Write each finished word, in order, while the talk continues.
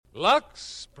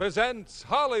Lux presents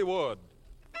Hollywood.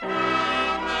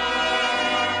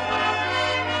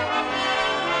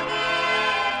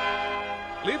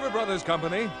 Lever Brothers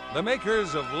Company, the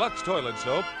makers of Lux Toilet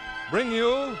Soap, bring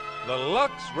you the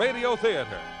Lux Radio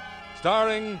Theatre,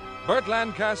 starring Burt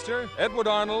Lancaster, Edward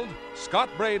Arnold, Scott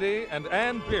Brady, and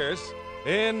Ann Pierce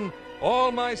in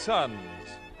All My Sons.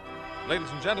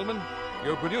 Ladies and gentlemen,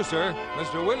 your producer,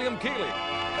 Mr. William Keighley.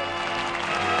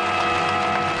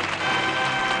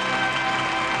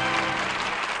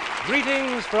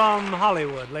 Greetings from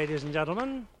Hollywood, ladies and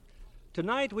gentlemen.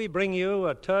 Tonight we bring you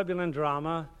a turbulent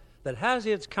drama that has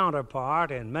its counterpart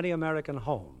in many American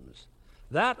homes.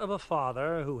 That of a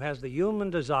father who has the human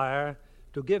desire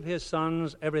to give his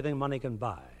sons everything money can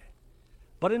buy.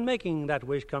 But in making that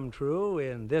wish come true,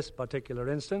 in this particular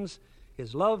instance,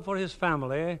 his love for his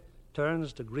family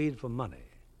turns to greed for money.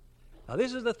 Now,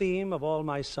 this is the theme of All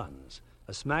My Sons,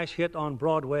 a smash hit on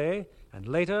Broadway, and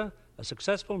later a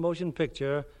successful motion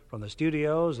picture from the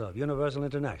studios of Universal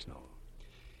International.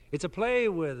 It's a play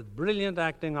with brilliant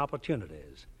acting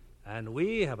opportunities, and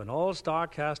we have an all-star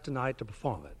cast tonight to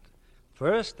perform it.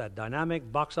 First, that dynamic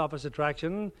box office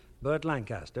attraction, Burt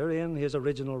Lancaster, in his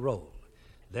original role.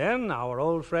 Then, our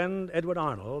old friend Edward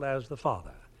Arnold as the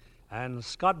father, and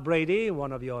Scott Brady,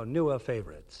 one of your newer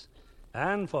favorites.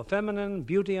 And for feminine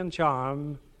beauty and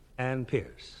charm, Ann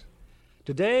Pierce.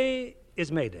 Today is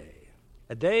May Day,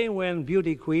 a day when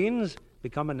beauty queens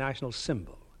become a national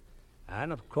symbol.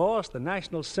 And, of course, the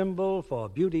national symbol for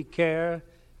beauty care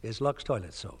is Lux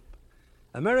Toilet Soap.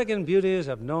 American beauties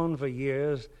have known for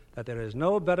years that there is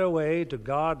no better way to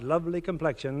guard lovely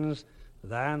complexions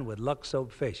than with Lux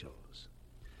Soap facials.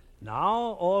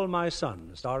 Now, All My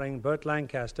Sons, starring Burt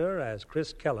Lancaster as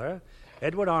Chris Keller,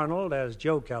 Edward Arnold as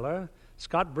Joe Keller,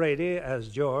 Scott Brady as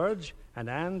George, and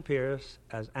Ann Pierce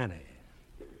as Annie.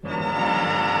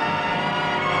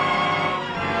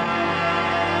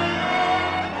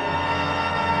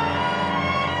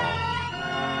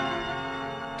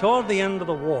 Toward the end of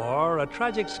the war, a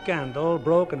tragic scandal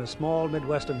broke in a small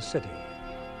Midwestern city.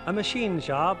 A machine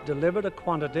shop delivered a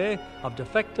quantity of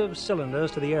defective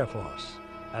cylinders to the Air Force.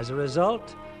 As a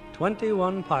result,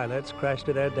 21 pilots crashed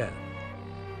to their death.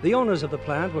 The owners of the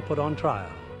plant were put on trial.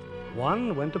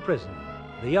 One went to prison.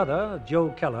 The other, Joe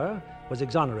Keller, was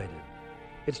exonerated.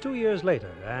 It's 2 years later,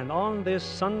 and on this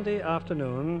Sunday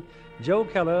afternoon, Joe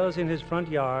Keller's in his front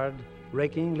yard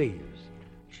raking leaves.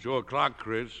 It's 2 o'clock,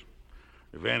 Chris.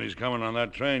 If Annie's coming on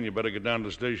that train, you better get down to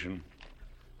the station.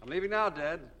 I'm leaving now,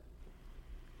 Dad.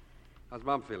 How's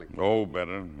Mom feeling? Oh,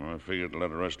 better. I figured to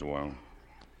let her rest a while.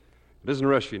 It isn't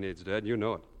rest she needs, Dad. You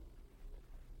know it.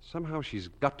 Somehow she's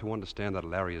got to understand that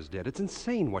Larry is dead. It's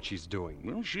insane what she's doing.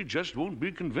 Well, she just won't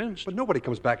be convinced. But nobody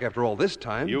comes back after all this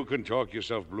time. You can talk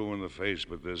yourself blue in the face,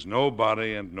 but there's no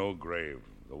body and no grave.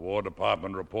 The War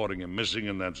Department reporting him missing,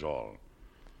 and that's all.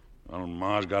 Well,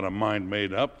 Ma's got her mind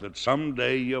made up that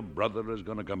someday your brother is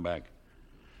going to come back.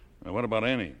 Now, what about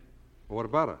Annie? Well, what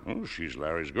about her? Oh, she's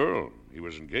Larry's girl. He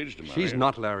was engaged to marry She's her.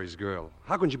 not Larry's girl.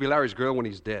 How can she be Larry's girl when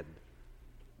he's dead?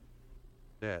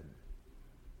 Dad,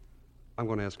 I'm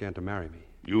going to ask Ann to marry me.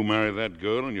 You marry that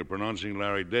girl and you're pronouncing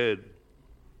Larry dead.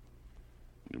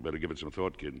 You better give it some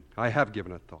thought, kid. I have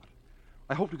given it thought.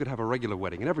 I hoped we could have a regular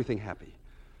wedding and everything happy.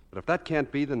 But if that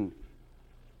can't be, then...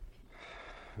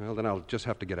 well, then I'll just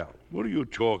have to get out. What are you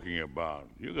talking about?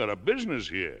 You got a business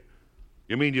here.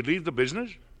 You mean you'd leave the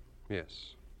business?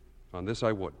 Yes. On this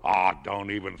I would. Oh,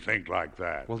 don't even think like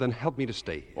that. Well, then help me to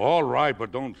stay here. All right,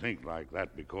 but don't think like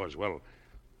that because, well,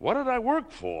 what did I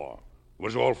work for? It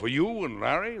was all for you and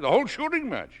Larry, the whole shooting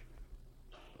match.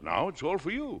 Now it's all for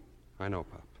you. I know,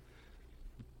 Pop.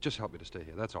 Just help me to stay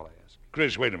here. That's all I ask.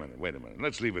 Chris, wait a minute.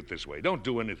 Let's leave it this way. Don't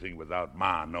do anything without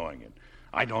Ma knowing it.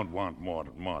 I don't want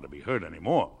Ma to be hurt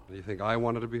anymore. Do you think I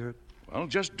wanted to be hurt? Well,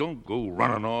 just don't go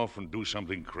running off and do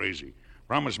something crazy.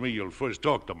 Promise me you'll first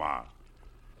talk to Ma.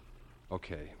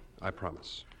 Okay, I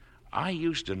promise. I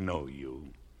used to know you.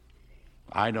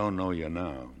 I don't know you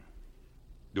now.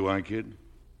 Do I, kid?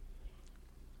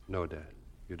 No, Dad,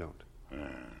 you don't.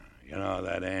 You know,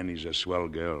 that Annie's a swell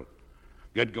girl.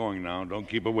 Get going now. Don't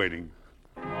keep her waiting.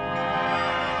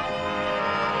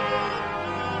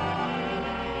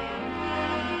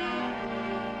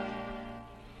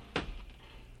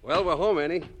 Well, we're home,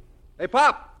 Annie. Hey,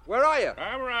 Pop, where are you?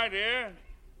 I'm right here.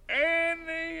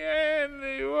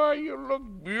 Annie, why, you look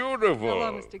beautiful.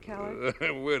 Hello, Mr. Keller.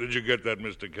 Where did you get that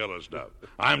Mr. Keller stuff?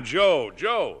 I'm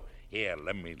Joe. Here,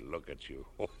 let me look at you.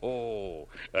 Oh,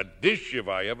 a dish if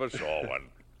I ever saw one.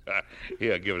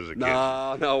 Here, give us a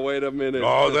kiss. No, wait a minute.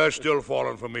 Oh, they're still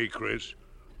falling for me, Chris.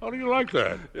 How do you like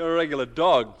that? You're a regular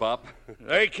dog, Pop.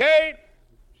 Hey, Kate.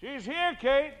 She's here,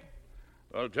 Kate.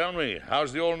 Well, tell me,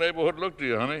 how's the old neighborhood look to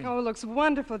you, honey? Oh, it looks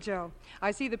wonderful, Joe.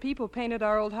 I see the people painted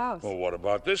our old house. Well, what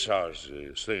about this house?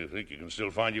 Think you can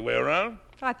still find your way around?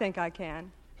 I think I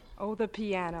can. Oh, the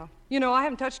piano. You know, I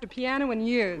haven't touched a piano in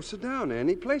years. Well, sit down,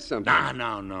 Annie. Play something.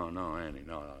 No, Annie.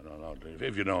 No.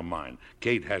 If you don't mind.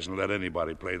 Kate hasn't let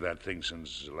anybody play that thing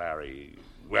since Larry...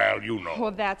 Well, you know. Oh,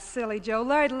 that's silly, Joe.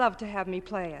 Larry'd love to have me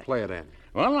play it. Play it, Annie.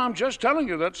 Well, I'm just telling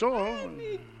you, that's all.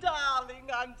 Annie, darling,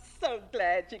 I'm so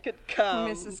glad you could come.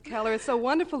 Mrs. Keller, it's so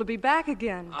wonderful to be back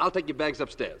again. I'll take your bags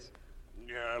upstairs.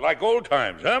 Yeah, like old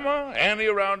times, huh, Ma? Annie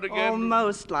around again?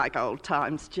 Almost like old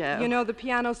times, Joe. You know, the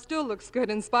piano still looks good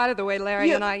in spite of the way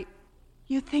Larry and I...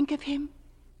 You think of him?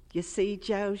 You see,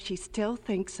 Joe, she still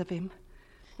thinks of him.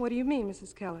 What do you mean,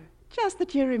 Mrs. Keller? Just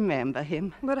that you remember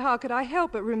him. But how could I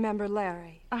help but remember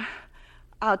Larry?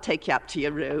 I'll take you up to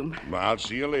your room. Well, I'll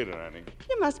see you later, Annie.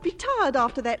 You must be tired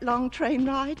after that long train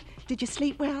ride. Did you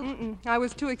sleep well? Mm-mm. I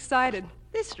was too excited.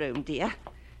 This room, dear.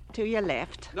 To your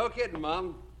left. No kidding,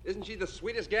 Mom. Isn't she the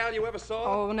sweetest gal you ever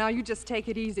saw? Oh, now you just take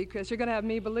it easy, Chris. You're going to have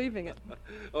me believing it.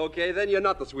 Okay, then you're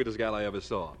not the sweetest gal I ever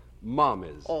saw. Mom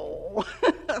is. Oh,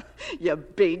 you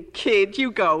big kid.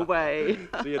 You go away.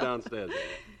 See you downstairs.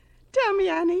 Tell me,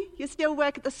 Annie, you still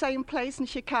work at the same place in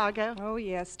Chicago? Oh,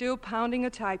 yeah, still pounding a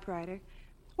typewriter.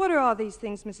 What are all these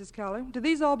things, Mrs. Keller? Do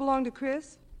these all belong to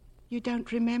Chris? You don't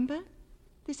remember?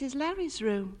 This is Larry's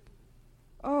room.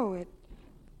 Oh,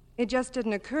 it just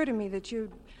didn't occur to me that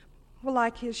you'd... Well,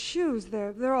 like his shoes,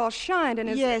 they're all shined and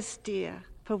his... Yes, dear,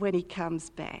 for when he comes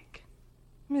back.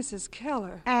 Mrs.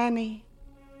 Keller. Annie,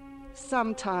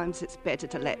 sometimes it's better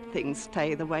to let things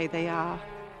stay the way they are,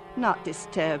 not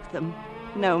disturb them,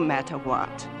 no matter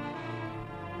what.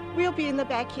 We'll be in the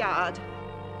backyard.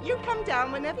 You come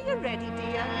down whenever you're ready,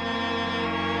 dear.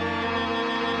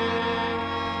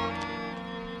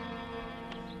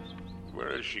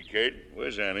 Where is she, Kate?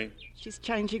 Where's Annie? She's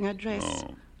changing her dress.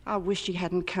 Oh. I wish she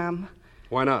hadn't come.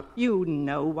 Why not? You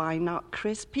know why not,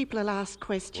 Chris. People will ask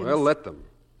questions. Well, let them.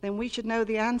 Then we should know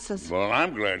the answers. Well,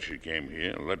 I'm glad she came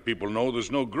here. Let people know there's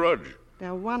no grudge.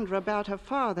 They'll wonder about her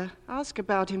father. Ask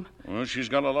about him. Well, she's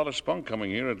got a lot of spunk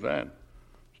coming here at that.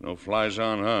 There's no flies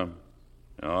on her.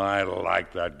 Oh, I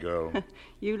like that girl.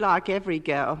 You like every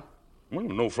girl. Well,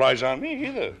 no flies on me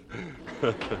either.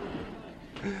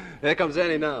 Here comes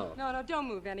Annie now. No, don't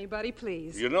move anybody,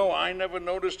 please. You know, I never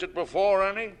noticed it before,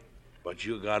 Annie. But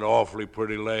you got awfully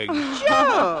pretty legs.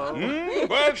 Joe!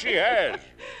 Well, she has.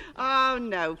 Oh,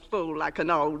 no fool like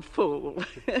an old fool.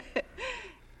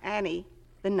 Annie,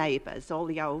 the neighbors, all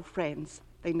the old friends,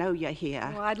 they know you're here.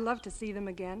 Well, I'd love to see them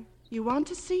again. You want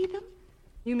to see them?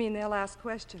 You mean they'll ask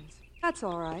questions? That's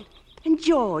all right. And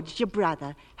George, your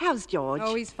brother, how's George?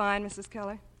 Oh, he's fine, Mrs.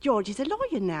 Keller. George is a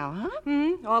lawyer now,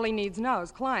 huh? All he needs now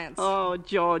is clients. Oh,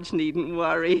 George needn't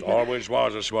worry. Always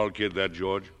was a swell kid, that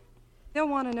George. They'll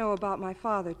want to know about my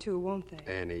father, too, won't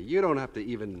they? Annie, you don't have to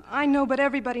even... I know, but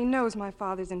everybody knows my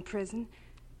father's in prison.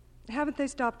 Haven't they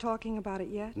stopped talking about it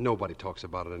yet? Nobody talks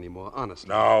about it anymore, honestly.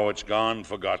 No, it's gone,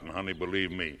 forgotten, honey,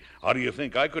 believe me. How do you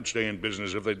think I could stay in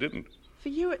business if they didn't? For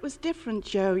you, it was different,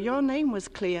 Joe. Your name was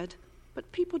cleared. But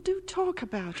people do talk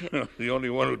about it. The only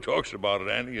one who talks about it,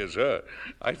 Annie, is her.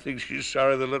 I think she's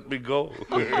sorry they let me go.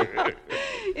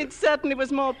 It certainly was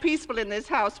more peaceful in this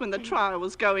house when the trial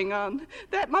was going on.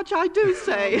 That much I do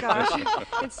say. Oh,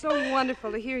 gosh, it's so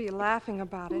wonderful to hear you laughing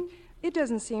about it. It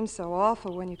doesn't seem so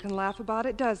awful when you can laugh about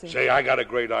it, does it? Say, I got a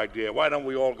great idea. Why don't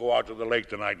we all go out to the lake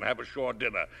tonight and have a shore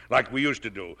dinner like we used to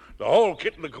do? The whole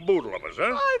kit and the caboodle of us,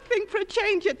 huh? I think for a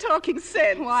change you're talking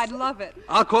sense. Well, I'd love it.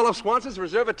 I'll call up Swanson's,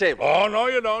 reserve a table. Oh, no,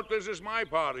 you don't. This is my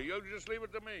party. You just leave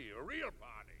it to me. A real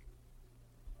party.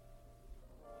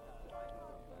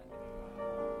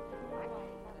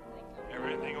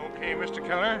 Everything okay, Mr.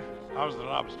 Keller? How's the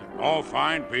lobster? Oh,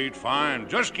 fine, Pete, fine.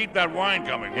 Just keep that wine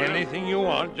coming, will you? Anything you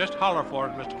want, just holler for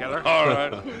it, Mr. Keller. All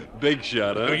right. Big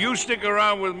shot, huh? So you stick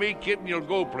around with me, kid, and you'll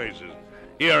go places.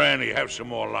 Here, Annie, have some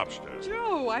more lobster.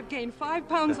 Joe, I've gained 5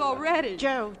 pounds already.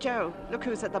 Joe, look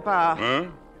who's at the bar. Huh?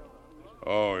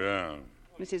 Oh, yeah.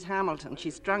 Mrs. Hamilton,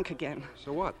 she's drunk again.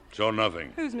 So what? So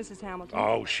nothing. Who's Mrs. Hamilton?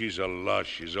 Oh, she's a lush.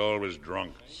 She's always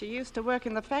drunk. She used to work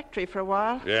in the factory for a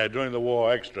while. Yeah, during the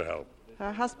war, extra help.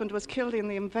 Her husband was killed in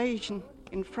the invasion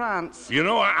in France. You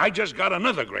know, I just got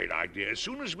another great idea. As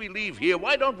soon as we leave here,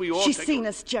 why don't we all She's take seen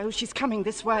us, Joe. She's coming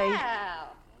this way. Well,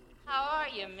 how are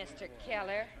you, Mr.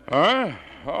 Keller? Huh?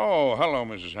 Oh, hello,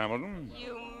 Mrs. Hamilton.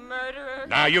 You murderer.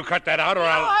 Now, you cut that out or You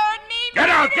I'll... heard me, Get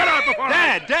out murderer! before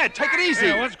Dad, take it easy.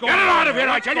 Hey, what's going Get on? her out of here,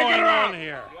 I What's tell you, going get her on out.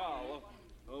 here?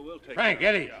 Frank,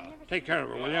 Eddie, take care of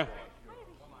her, will you?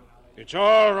 It's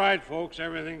all right, folks.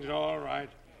 Everything's all right.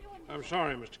 I'm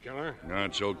sorry, Mr. Keller. No,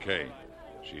 it's okay.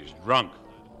 She's drunk.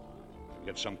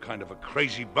 Get some kind of a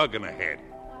crazy bug in her head.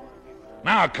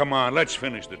 Now, come on, let's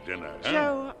finish the dinner. Huh?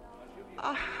 Joe,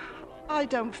 I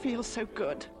don't feel so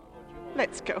good.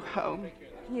 Let's go home.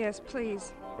 Yes,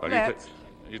 please. Well, Let's.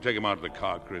 you take him out of the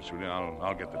car, Chris. Will you?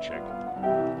 I'll get the check.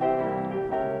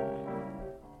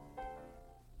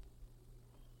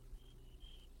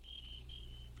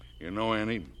 You know,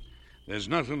 Annie, there's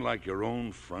nothing like your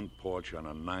own front porch on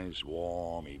a nice,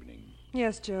 warm evening.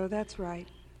 Yes, Joe, that's right.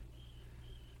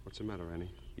 What's the matter,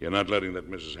 Annie? You're not letting that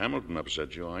Mrs. Hamilton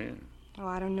upset you, are you? Oh,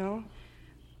 I don't know.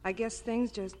 I guess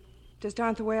things just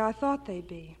aren't the way I thought they'd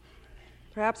be.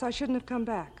 Perhaps I shouldn't have come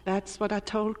back. That's what I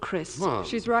told Chris. Mom.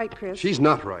 She's right, Chris. She's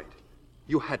not right.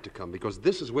 You had to come because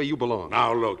this is where you belong.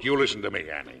 Now, look, you listen to me,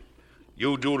 Annie.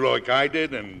 You do like I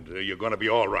did, and you're going to be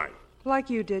all right. Like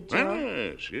you did, Joe.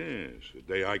 Yes. The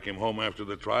day I came home after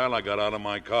the trial, I got out of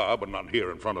my car, but not here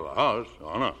in front of the house.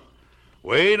 Oh, no.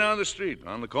 Way down the street,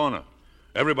 on the corner.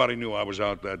 Everybody knew I was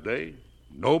out that day.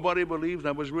 Nobody believed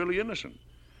I was really innocent.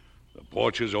 The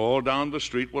porches all down the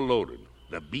street were loaded.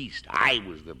 The beast. I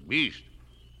was the beast.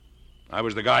 I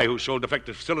was the guy who sold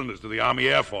defective cylinders to the Army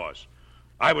Air Force.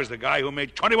 I was the guy who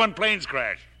made 21 planes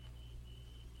crash.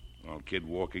 Well, kid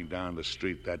walking down the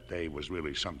street that day was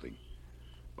really something.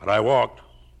 But I walked,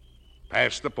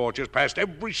 past the porches, past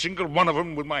every single one of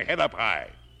them with my head up high.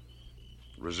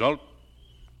 Result,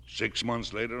 6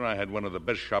 months later, I had one of the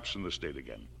best shops in the state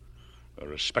again. A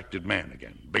respected man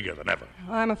again, bigger than ever.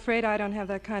 I'm afraid I don't have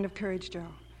that kind of courage, Joe.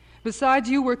 Besides,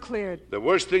 you were cleared. The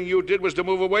worst thing you did was to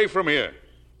move away from here.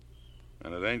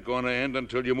 And it ain't going to end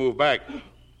until you move back.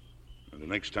 And the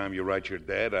next time you write your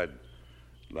dad, I'd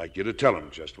like you to tell him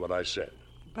just what I said.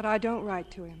 But I don't write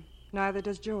to him. Neither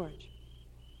does George.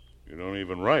 You don't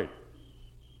even write.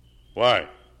 Why?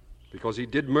 Because he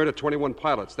did murder 21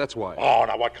 pilots, that's why. Oh,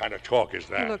 now what kind of talk is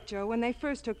that? Look, Joe, when they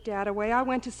first took Dad away, I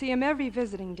went to see him every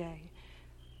visiting day.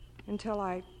 Until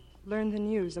I learned the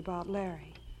news about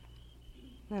Larry.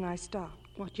 Then I stopped.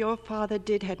 What your father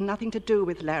did had nothing to do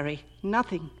with Larry.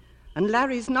 Nothing. And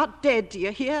Larry's not dead, do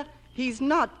you hear? He's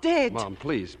not dead. Mom,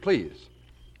 please.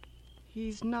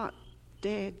 He's not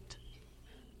dead.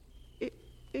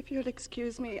 If you'll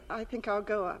excuse me, I think I'll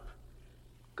go up.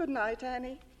 Good night,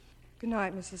 Annie. Good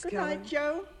night, Mrs. Good Keller. night,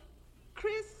 Joe.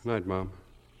 Chris. Night, Mom.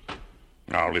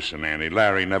 Now, listen, Annie.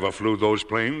 Larry never flew those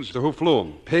planes. So who flew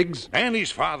them? Pigs?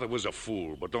 Annie's father was a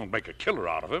fool, but don't make a killer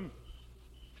out of him.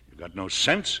 You got no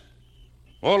sense?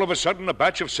 All of a sudden, a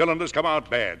batch of cylinders come out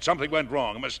bad. Something went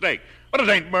wrong, a mistake. But it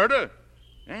ain't murder.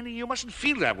 Annie, you mustn't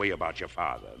feel that way about your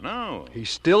father. No. He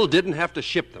still didn't have to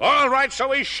ship them. All right,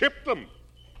 so he shipped them.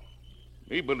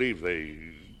 He believed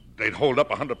they'd hold up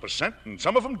 100%, and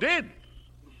some of them did.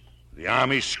 The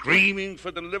Army screaming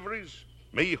for deliveries,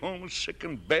 me home sick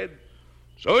in bed.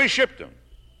 So he shipped them.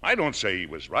 I don't say he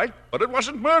was right, but it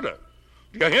wasn't murder.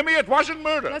 Do you hear me? It wasn't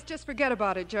murder. Let's just forget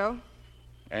about it, Joe.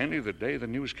 Annie, the day the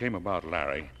news came about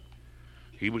Larry,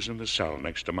 he was in the cell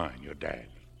next to mine, your dad.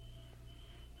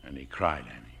 And he cried,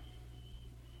 Annie.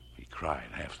 He cried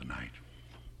half the night.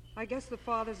 I guess the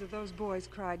fathers of those boys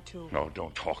cried, too. No,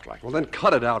 don't talk like Well, that. then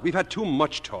cut it out. We've had too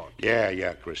much talk.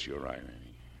 Yeah, Chris, you're right,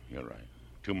 Annie. You're right.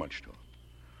 Too much talk.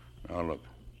 Now, look.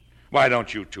 Why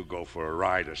don't you two go for a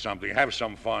ride or something? Have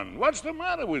some fun. What's the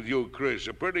matter with you, Chris?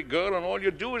 A pretty girl, and all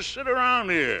you do is sit around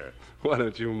here. Why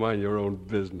don't you mind your own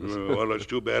business? Well, it's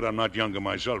too bad I'm not younger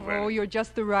myself, Oh, Annie. you're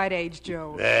just the right age,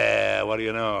 Joe. Yeah, what do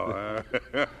you know?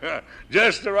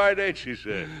 Just the right age, she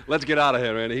said. Let's get out of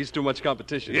here, Annie. He's too much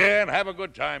competition. Yeah, and have a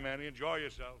good time, Annie. Enjoy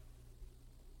yourself.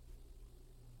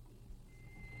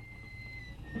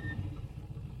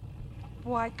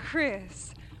 Why,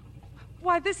 Chris.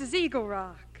 Why, this is Eagle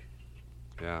Rock.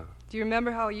 Yeah. Do you remember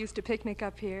how we used to picnic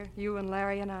up here, you and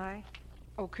Larry and I?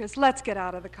 Oh, Chris, let's get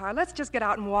out of the car. Let's just get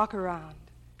out and walk around.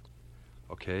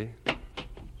 Okay.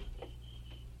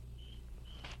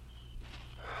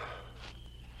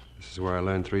 This is where I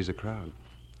learned three's a crowd.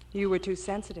 You were too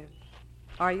sensitive.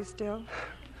 Are you still?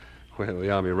 Well, the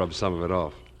Army rubbed some of it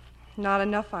off. Not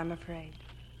enough, I'm afraid.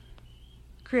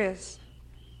 Chris,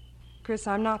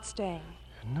 I'm not staying.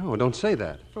 No, don't say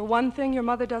that. For one thing, your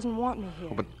mother doesn't want me here.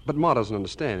 Oh, but Ma doesn't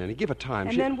understand, Annie. Give her time.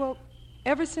 And then, well,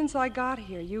 ever since I got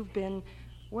here, you've been,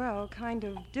 well, kind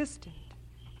of distant.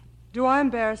 Do I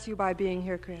embarrass you by being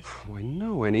here, Chris? Why,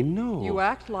 no, Annie, no. You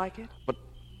act like it. But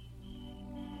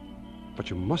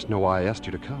you must know why I asked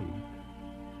you to come.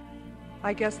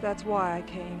 I guess that's why I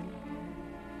came.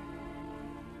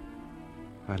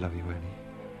 I love you, Annie.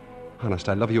 Honest,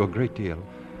 I love you a great deal.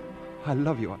 I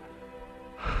love you.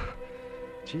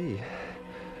 Gee,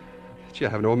 I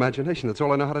have no imagination. That's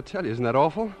all I know how to tell you. Isn't that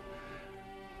awful?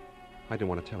 I didn't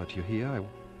want to tell it to you here.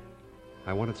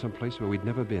 I wanted some place where we'd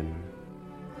never been.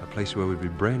 A place where we'd be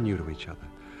brand new to each other.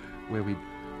 Where we'd...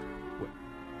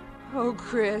 Oh,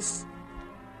 Chris.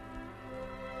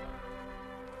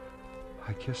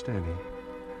 I kissed Annie.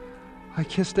 I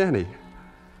kissed Annie.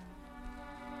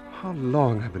 How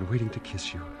long I've been waiting to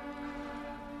kiss you.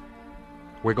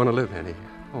 We're going to live, Annie.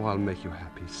 Oh, I'll make you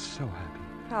happy, so happy.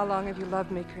 How long have you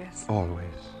loved me, Chris? Always.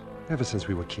 Ever since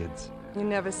we were kids. You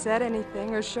never said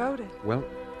anything or showed it. Well,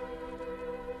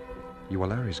 you were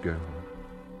Larry's girl.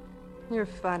 You're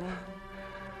funny.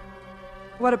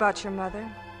 What about your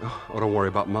mother? Oh, don't worry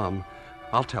about Mom.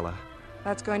 I'll tell her.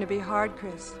 That's going to be hard,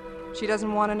 Chris. She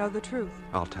doesn't want to know the truth.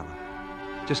 I'll tell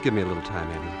her. Just give me a little time,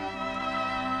 Annie.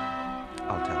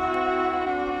 I'll tell her.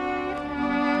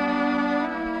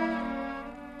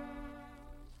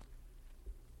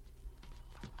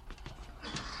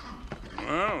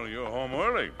 Well, you're home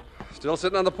early. Still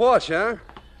sitting on the porch, huh?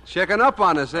 Checking up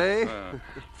on us, eh?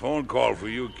 Phone call for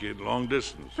you, kid, long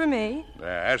distance. For me?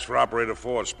 Ask for Operator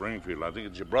 4, Springfield. I think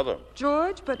it's your brother.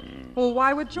 George? But, well,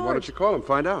 why would George? Why don't you call him,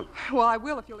 find out? Well, I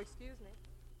will if you'll excuse me.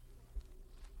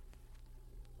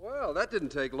 Well, that didn't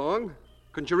take long.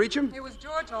 Couldn't you reach him? It was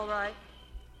George, all right.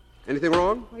 Anything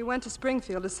wrong? We went to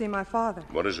Springfield to see my father.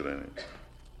 What is it, Annie?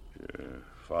 Your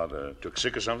father took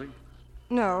sick or something?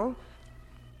 No.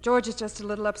 George is just a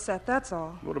little upset, that's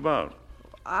all. What about?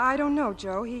 I don't know,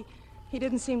 Joe. He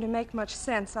didn't seem to make much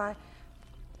sense.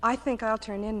 I think I'll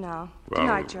turn in now. Well, Good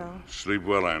night, Joe. Sleep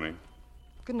well, Annie.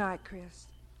 Good night, Chris.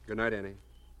 Good night, Annie.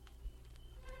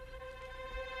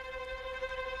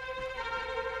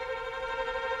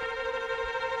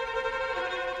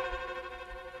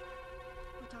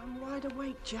 But I'm wide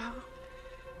awake, Joe.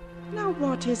 Now,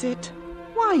 what is it?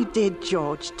 Why did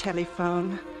George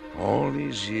telephone? All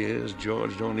these years,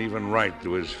 George don't even write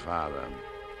to his father.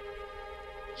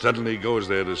 Suddenly he goes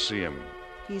there to see him.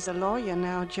 He's a lawyer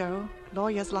now, Joe.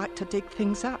 Lawyers like to dig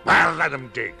things up. Well, let him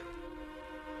dig.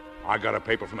 I got a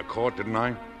paper from the court, didn't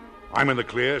I? I'm in the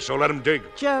clear, so let him dig.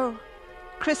 Joe,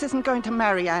 Chris isn't going to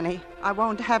marry Annie. I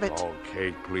won't have it. Oh,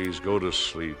 Kate, please, go to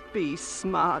sleep. Be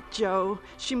smart, Joe.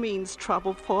 She means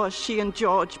trouble for us, she and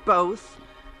George both.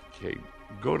 Kate,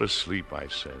 go to sleep, I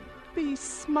said. Be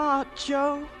smart,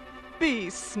 Joe. Be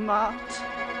smart.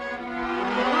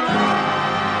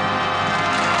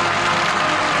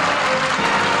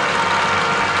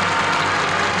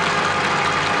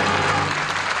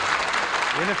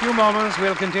 In a few moments,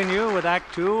 we'll continue with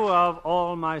Act Two of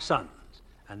All My Sons.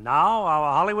 And now,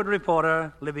 our Hollywood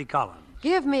reporter, Libby Collins.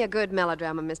 Give me a good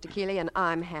melodrama, Mr. Keeley, and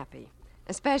I'm happy.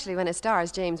 Especially when it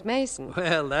stars James Mason.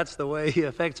 Well, that's the way he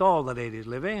affects all the ladies,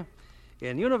 Libby.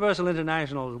 In Universal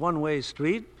International's One-Way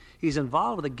Street, he's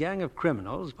involved with a gang of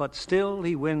criminals, but still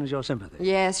he wins your sympathy.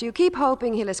 Yes, you keep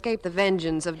hoping he'll escape the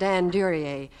vengeance of Dan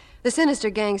Duryea, the sinister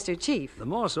gangster chief. The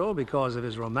more so because of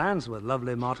his romance with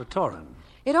lovely Marta Torrin.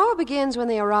 It all begins when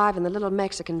they arrive in the little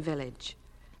Mexican village.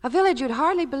 A village you'd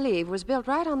hardly believe was built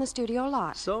right on the studio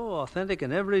lot. So authentic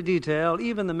in every detail,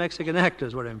 even the Mexican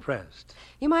actors were impressed.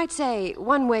 You might say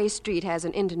One-Way Street has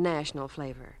an international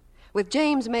flavor, with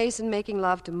James Mason making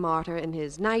love to Marta in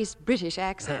his nice British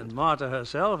accent. And Marta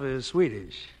herself is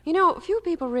Swedish. You know, few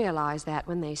people realize that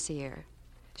when they see her.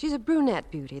 She's a brunette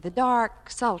beauty, the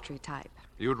dark, sultry type.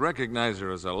 You'd recognize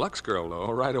her as a Lux girl,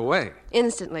 though, right away.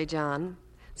 Instantly, John.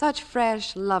 Such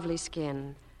fresh, lovely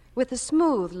skin, with the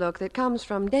smooth look that comes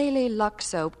from daily Lux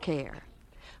soap care.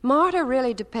 Marta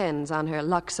really depends on her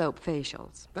Lux soap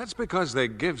facials. That's because they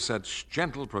give such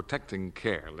gentle, protecting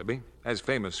care, Libby, as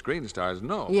famous screen stars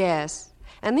know. Yes,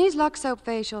 and these Lux soap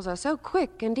facials are so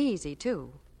quick and easy,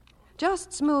 too.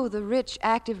 Just smooth the rich,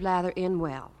 active lather in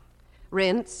well.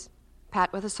 Rinse,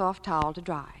 pat with a soft towel to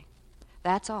dry.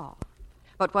 That's all.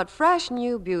 But what fresh,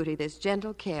 new beauty this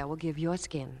gentle care will give your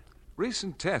skin.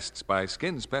 Recent tests by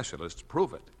skin specialists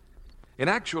prove it. In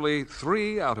actually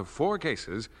 3 out of 4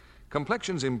 cases,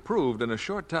 complexions improved in a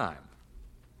short time.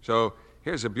 So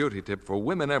here's a beauty tip for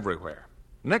women everywhere.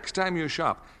 Next time you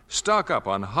shop, stock up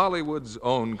on Hollywood's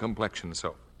own complexion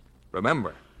soap.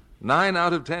 Remember, 9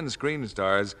 out of 10 screen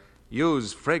stars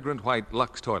use fragrant white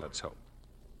Lux toilet soap.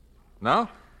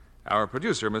 Now, our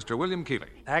producer, Mr. William Keeley.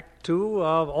 Act Two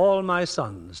of All My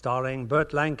Sons, starring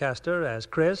Burt Lancaster as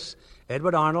Chris,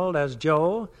 Edward Arnold as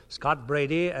Joe, Scott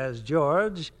Brady as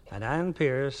George, and Ann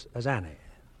Pierce as Annie.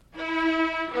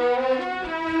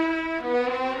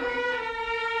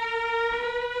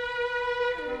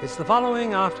 It's the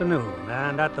following afternoon,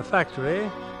 and at the factory,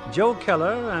 Joe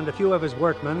Keller and a few of his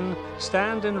workmen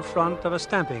stand in front of a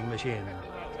stamping machine.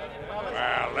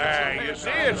 Well, you see,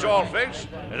 it's all fixed.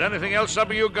 Is anything else up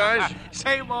with you guys?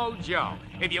 Same old Joe.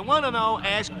 If you want to know,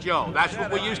 ask Joe. That's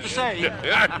what we used to say.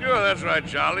 Yeah, sure, that's right,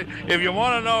 Charlie. If you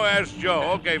want to know, ask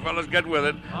Joe. Okay, fellas, get with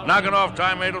it. Knocking off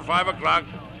time 8 till 5 o'clock.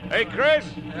 Hey, Chris?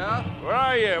 Yeah? Where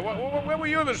are you? Where were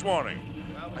you this morning?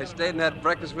 I stayed and had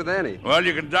breakfast with Annie. Well,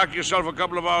 you can dock yourself a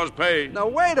couple of hours' pay. Now,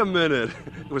 wait a minute.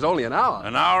 It was only an hour.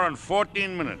 An hour and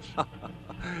 14 minutes.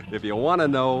 If you want to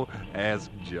know, ask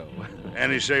Joe.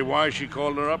 Annie say why she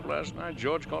called her up last night?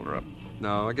 George called her up?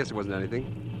 No, I guess it wasn't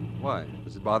anything. Why?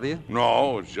 Does it bother you?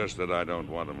 No, it's just that I don't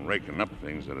want him raking up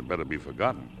things that had better be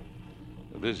forgotten.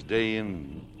 This day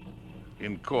in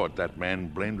court, that man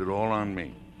blamed it all on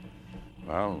me.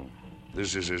 Well,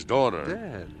 this is his daughter.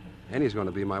 Dad, Annie's going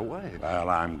to be my wife. Well,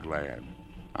 I'm glad.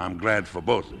 I'm glad for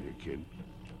both of you, kid.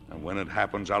 And when it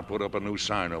happens, I'll put up a new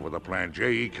sign over the plant.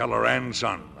 J.E. Keller and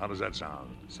Son. How does that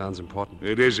sound? Sounds important.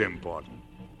 It is important.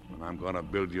 And I'm going to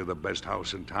build you the best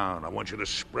house in town. I want you to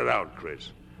spread out, Chris.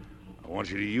 I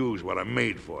want you to use what I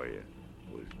made for you.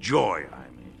 With joy, I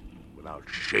mean. Without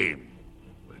shame.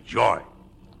 With joy.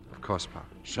 Of course, Pop.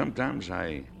 Sometimes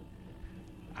I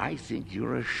think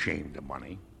you're ashamed of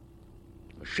money.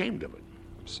 Ashamed of it.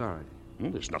 I'm sorry.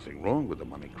 There's nothing wrong with the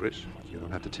money, Chris. You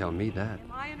don't have to tell me that.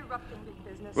 Am I interrupting big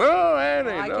business? Well,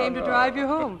 Annie, I came to drive you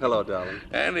home. Hello, darling.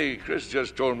 Annie, Chris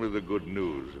just told me the good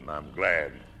news, and I'm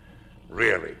glad.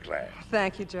 Really glad.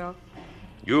 Thank you, Joe.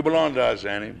 You belong to us,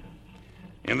 Annie.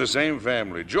 In the same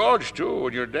family. George, too,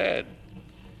 and your dad.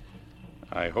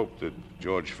 I hope that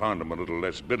George found him a little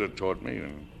less bitter toward me,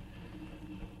 and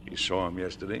you saw him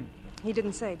yesterday. He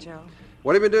didn't say, Joe.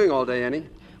 What have you been doing all day, Annie?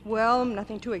 Well,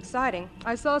 nothing too exciting.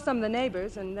 I saw some of the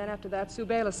neighbors, and then after that, Sue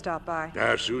Bayless stopped by.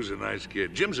 Ah, Sue's a nice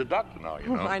kid. Jim's a doctor now, you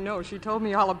know. I know. She told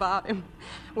me all about him.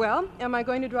 Well, am I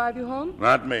going to drive you home?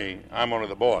 Not me. I'm only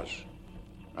the boss.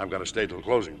 I've got to stay till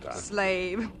closing time.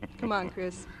 Slave. Come on,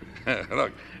 Chris.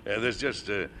 Look, there's just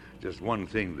one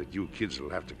thing that you kids will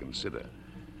have to consider,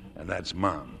 and that's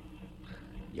Mom.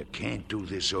 You can't do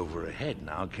this over her head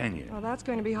now, can you? Well, that's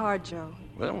going to be hard, Joe.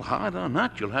 Well, hard or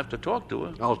not, you'll have to talk to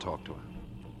her. I'll talk to her.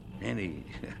 Annie,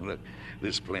 look,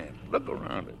 this plant, look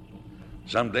around it.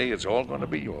 Someday it's all going to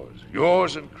be yours.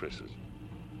 Yours and Chris's.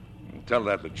 And tell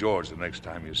that to George the next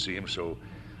time you see him so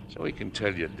he can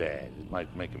tell your dad. It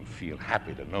might make him feel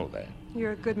happy to know that.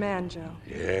 You're a good man, Joe.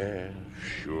 Yeah,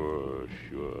 sure.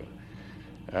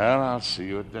 Well, I'll see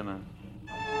you at dinner.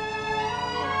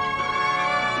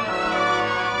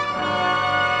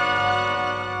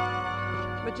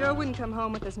 But Joe wouldn't come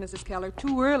home with us, Mrs. Keller.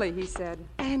 Too early, he said.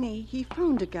 Annie, he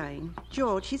phoned again.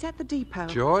 George, he's at the depot.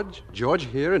 George? George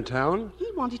here in town? He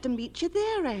wanted to meet you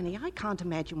there, Annie. I can't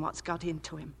imagine what's got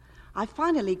into him. I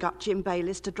finally got Jim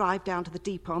Bayliss to drive down to the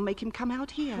depot and make him come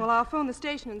out here. Well, I'll phone the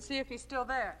station and see if he's still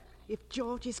there. If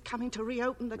George is coming to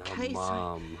reopen the case...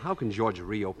 Mom, how can George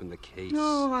reopen the case?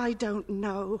 Oh, I don't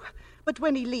know. But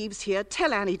when he leaves here,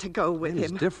 tell Annie to go with him.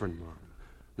 Annie's different, Mom.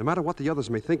 No matter what the others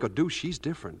may think or do, she's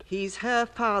different. He's her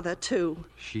father, too.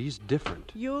 She's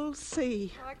different. You'll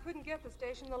see. I couldn't get the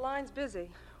station. The line's busy.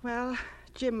 Well,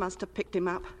 Jim must have picked him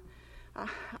up.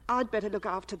 I'd better look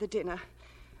after the dinner.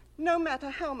 No matter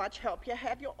how much help you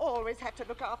have, you always have to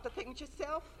look after things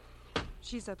yourself.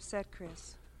 She's upset,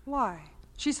 Chris. Why?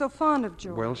 She's so fond of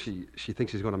George. Well, she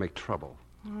thinks he's going to make trouble.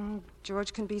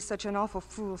 George can be such an awful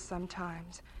fool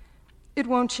sometimes. It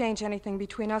won't change anything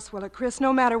between us, will it, Chris,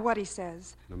 no matter what he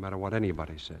says? No matter what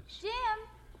anybody says. Jim!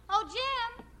 Oh,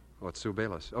 Jim! Oh, it's Sue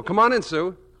Bayless. Oh, come on in,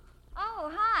 Sue.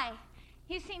 Oh, hi.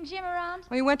 You seen Jim around?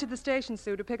 We went to the station,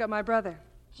 Sue, to pick up my brother.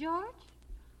 George?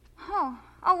 Oh,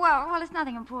 well, it's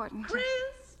nothing important. Chris?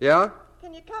 Yeah?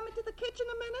 Can you come into the kitchen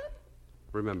a minute?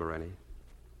 Remember, Annie,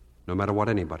 no matter what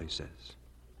anybody says.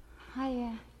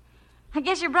 I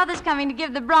guess your brother's coming to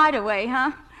give the bride away,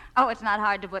 huh? Oh, it's not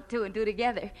hard to put two and two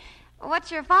together.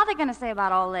 What's your father going to say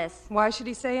about all this? Why should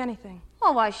he say anything?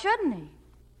 Well, why shouldn't he?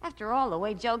 After all, the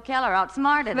way Joe Keller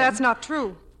outsmarted him. That's not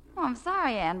true. Oh, I'm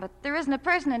sorry, Ann, but there isn't a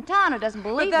person in town who doesn't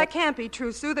believe it. But that can't be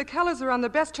true, Sue. The Kellers are on the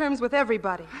best terms with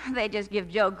everybody. They just give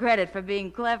Joe credit for being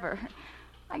clever.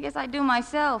 I guess I do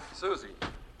myself. Susie,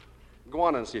 go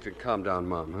on and see if you can calm down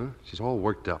Mom, huh? She's all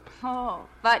worked up. Oh,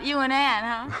 but you and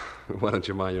Ann, huh? Why don't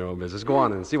you mind your own business? Go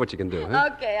on and see what you can do,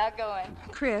 huh? Okay, I'll go in.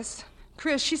 Chris,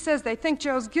 she says they think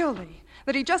Joe's guilty,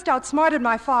 that he just outsmarted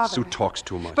my father. Sue talks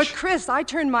too much. But, Chris, I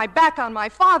turned my back on my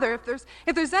father.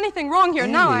 If there's anything wrong here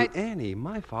now, Annie,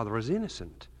 my father is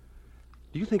innocent.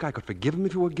 Do you think I could forgive him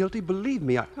if he were guilty? Believe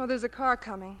me, Oh, there's a car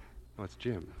coming. Oh, it's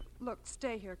Jim. Look,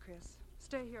 stay here, Chris.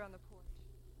 Stay here on the porch.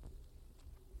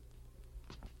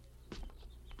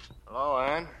 Hello,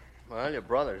 Ann. Well, your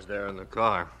brother's there in the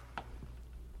car.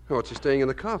 What's he staying in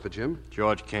the car for, Jim?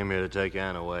 George came here to take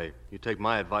Ann away. You take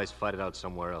my advice, fight it out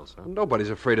somewhere else, huh? Nobody's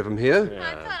afraid of him here.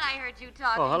 I thought I heard you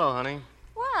talking. Oh, hello, honey.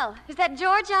 Well, is that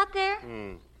George out there?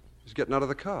 He's getting out of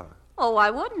the car. Oh, why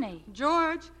wouldn't he?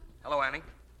 George. Hello, Annie.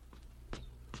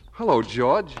 Hello,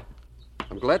 George.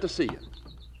 I'm glad to see you.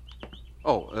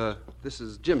 Oh, this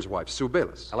is Jim's wife, Sue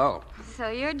Bayless. Hello. So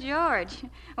you're George.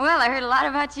 Well, I heard a lot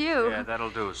about you. Yeah, that'll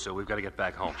do, Sue. We've got to get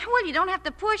back home. Well, you don't have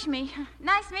to push me.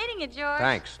 Nice meeting you, George.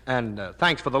 Thanks. And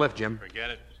thanks for the lift, Jim. Forget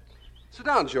it. Sit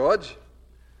down, George.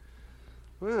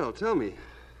 Well, tell me,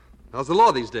 how's the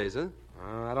law these days, huh?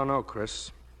 I don't know,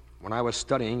 Chris. When I was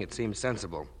studying, it seemed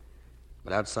sensible.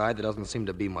 But outside, there doesn't seem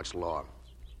to be much law.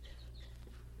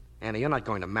 Annie, you're not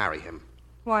going to marry him.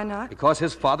 Why not? Because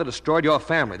his father destroyed your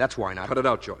family. That's why not. Cut it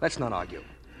out, George. Let's not argue.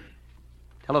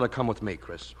 Tell her to come with me,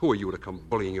 Chris. Who are you to come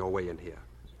bullying your way in here?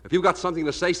 If you've got something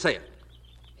to say, say it.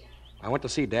 I went to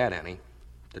see Dad, Annie,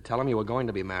 to tell him you were going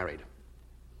to be married.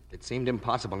 It seemed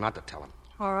impossible not to tell him.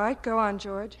 All right, go on,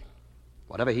 George.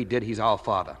 Whatever he did, he's our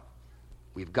father.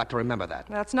 We've got to remember that.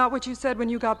 That's not what you said when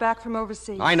you got back from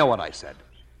overseas. I know what I said.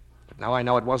 But now I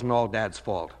know it wasn't all Dad's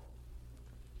fault.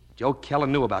 Joe Keller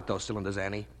knew about those cylinders,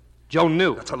 Annie. Joe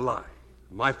knew. That's a lie.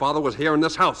 My father was here in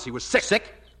this house. He was sick.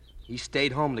 Sick? He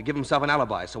stayed home to give himself an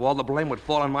alibi, so all the blame would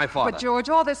fall on my father. But, George,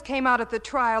 all this came out at the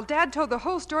trial. Dad told the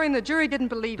whole story, and the jury didn't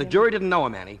believe him. The jury didn't know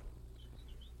him, Annie.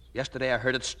 Yesterday I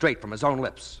heard it straight from his own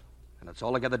lips, and it's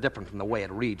altogether different from the way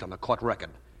it reads on the court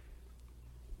record.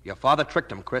 Your father tricked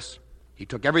him, Chris. He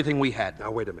took everything we had.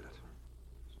 Now, wait a minute.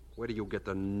 Where do you get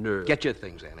the nerve? Get your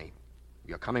things, Annie.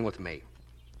 You're coming with me.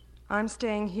 I'm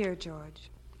staying here, George,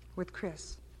 with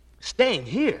Chris. Staying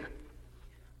here?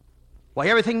 Why,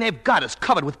 everything they've got is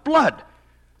covered with blood.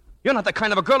 You're not the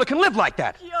kind of a girl who can live like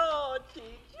that.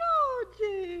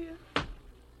 Georgie.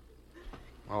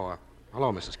 Oh,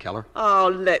 hello, Mrs. Keller.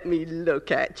 Oh, let me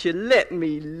look at you. Let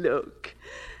me look.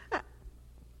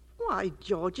 Why,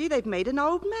 Georgie, they've made an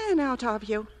old man out of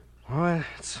you. Well,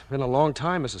 it's been a long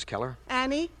time, Mrs. Keller.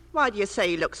 Annie, why do you say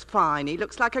he looks fine? He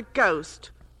looks like a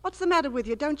ghost. What's the matter with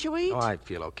you? Don't you eat? Oh, I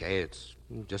feel okay. It's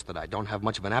just that I don't have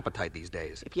much of an appetite these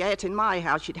days. If you ate in my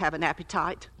house, you'd have an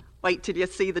appetite. Wait till you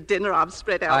see the dinner I've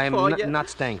spread out for you. I'm not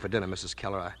staying for dinner, Mrs.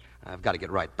 Keller. I've got to get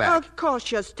right back. Of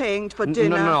course you're staying for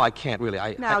dinner. No, I can't really.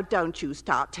 Now, don't you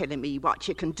start telling me what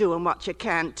you can do and what you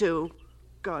can't do.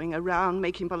 Going around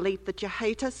making believe that you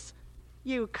hate us.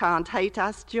 You can't hate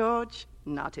us, George.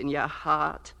 Not in your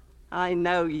heart. I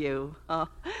know you. Oh,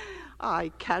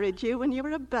 I carried you when you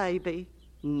were a baby.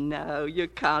 No, you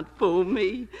can't fool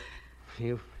me.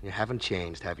 You haven't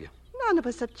changed, have you? None of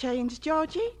us have changed,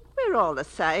 Georgie. We're all the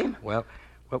same. Well,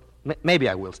 maybe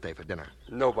I will stay for dinner.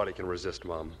 Nobody can resist,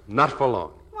 Mom. Not for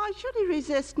long. Why should he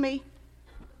resist me?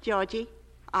 Georgie,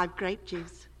 I've grape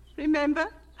juice. Remember?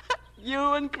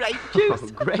 You and grape juice. Oh,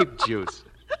 grape juice.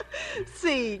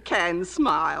 See, Ken,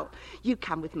 smile. You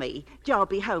come with me. Joe'll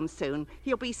be home soon.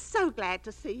 He'll be so glad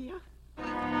to see you.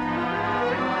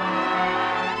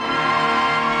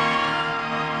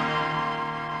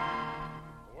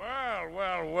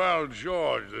 Well,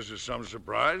 George, this is some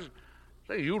surprise.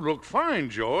 Say, you look fine,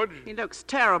 George. He looks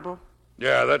terrible.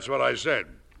 Yeah, that's what I said.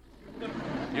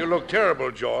 You look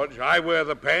terrible, George. I wear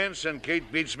the pants and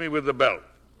Kate beats me with the belt.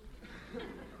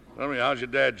 Tell me, how's your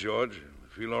dad, George?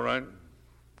 Feel all right?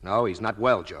 No, he's not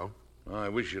well, Joe. I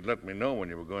wish you'd let me know when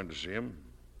you were going to see him.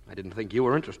 I didn't think you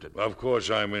were interested. Of course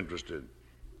I'm interested.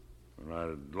 And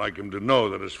I'd like him to know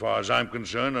that as far as I'm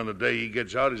concerned, on the day he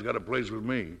gets out, he's got a place with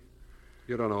me.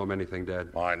 You don't owe him anything, Dad.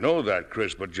 I know that,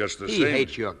 Chris, but just the same... He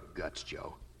hates your guts,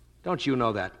 Joe. Don't you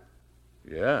know that?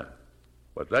 Yeah,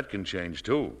 but that can change,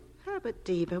 too. Herbert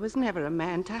Deaver was never a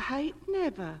man to hate,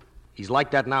 never. He's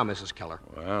like that now, Mrs. Keller.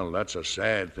 Well, that's a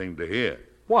sad thing to hear.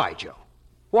 Why, Joe?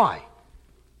 Why?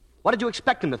 What did you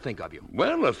expect him to think of you?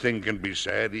 Well, a thing can be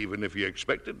sad even if you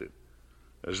expected it.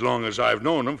 As long as I've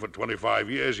known him for 25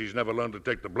 years, he's never learned to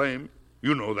take the blame.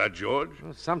 You know that, George.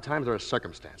 Well, sometimes there are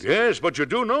circumstances. Yes, but you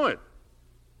do know it.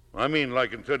 I mean,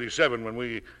 like in 37 when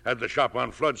we had the shop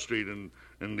on Flood Street and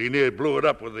he near blew it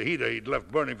up with the heater he'd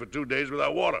left burning for 2 days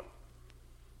without water.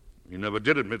 He never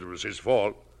did admit it was his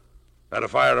fault. Had to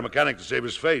fire a mechanic to save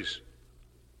his face.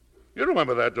 You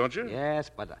remember that, don't you? Yes,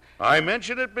 but... I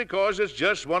mention it because it's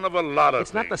just one of a lot of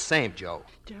It's things. not the same, Joe.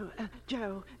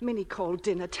 Joe, Minnie called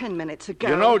dinner 10 minutes ago.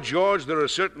 You know, George, there are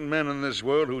certain men in this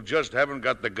world who just haven't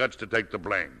got the guts to take the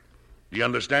blame. Do you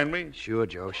understand me? Sure,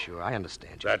 Joe, sure. I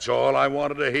understand you. That's all I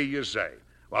wanted to hear you say.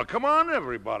 Well, come on,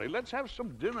 everybody. Let's have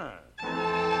some dinner.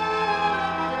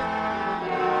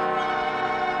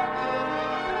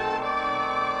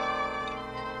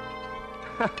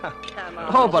 Come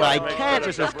Oh, but I can't,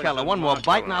 Mrs. Keller. One more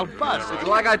bite and I'll bust. It's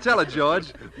like I tell her,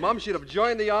 George. Mom should have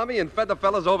joined the army and fed the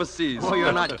fellas overseas. Oh,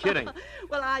 you're not kidding.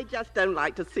 Well, I just don't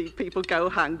like to see people go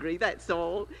hungry, that's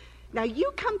all. Now,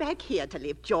 you come back here to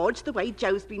live, George, the way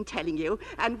Joe's been telling you,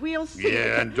 and we'll see.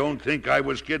 Yeah, and don't think I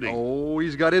was kidding. Oh,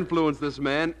 he's got influence, this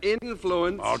man.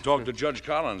 Influence. I'll talk to Judge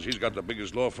Collins. He's got the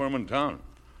biggest law firm in town.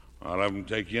 I'll have him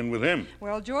take you in with him.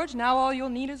 Well, George, now all you'll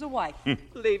need is a wife.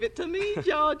 Leave it to me,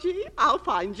 Georgie. I'll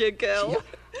find you a girl.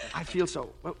 Yeah, I feel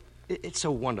so... Well, it's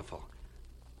so wonderful.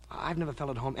 I've never felt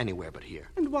at home anywhere but here.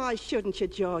 And why shouldn't you,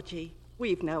 Georgie?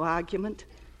 We've no argument.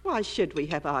 Why should we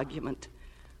have argument?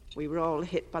 We were all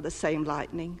hit by the same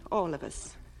lightning, all of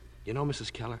us. You know,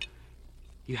 Mrs. Keller,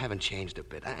 you haven't changed a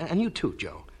bit. And you too,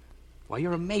 Joe. Why,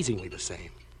 you're amazingly the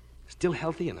same. Still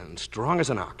healthy and strong as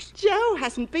an ox. Joe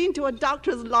hasn't been to a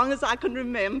doctor as long as I can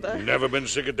remember. Never been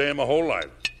sick a day in my whole life.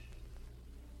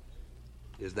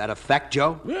 Is that a fact,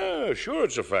 Joe? Yeah, sure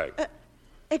it's a fact.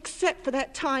 Except for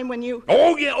that time when you...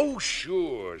 Oh, yeah, oh,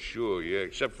 sure, yeah,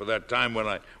 except for that time when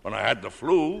I had the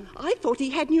flu. I thought he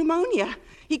had pneumonia.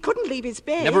 He couldn't leave his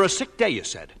bed. Never a sick day, you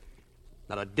said.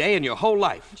 Not a day in your whole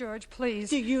life. George, please.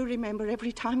 Do you remember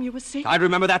every time you were sick? I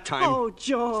remember that time. Oh,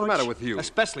 George. What's the matter with you?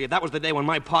 Especially if that was the day when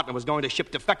my partner was going to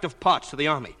ship defective parts to the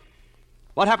Army.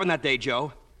 What happened that day,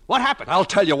 Joe? What happened? I'll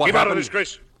tell you what Keep happened. out of this,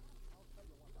 Chris.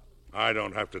 I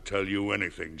don't have to tell you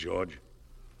anything, George.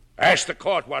 Ask the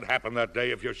court what happened that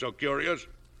day if you're so curious.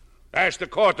 Ask the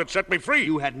court that set me free.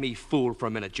 You had me fooled for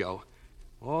a minute, Joe.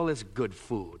 All this good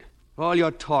food. All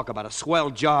your talk about a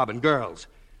swell job and girls.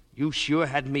 You sure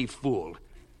had me fooled.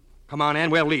 Come on, Ann,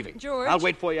 we're leaving. George. I'll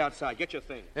wait for you outside. Get your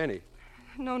thing. Annie.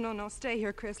 No. Stay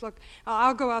here, Chris. Look,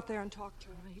 I'll go out there and talk to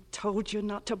her. I told you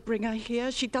not to bring her here.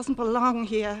 She doesn't belong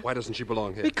here. Why doesn't she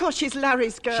belong here? Because she's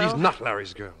Larry's girl. She's not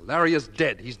Larry's girl. Larry is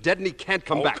dead. He's dead and he can't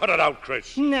come back. Cut it out,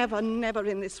 Chris. Never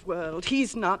in this world.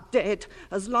 He's not dead.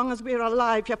 As long as we're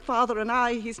alive, your father and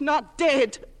I, he's not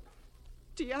dead.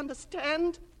 Do you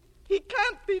understand? He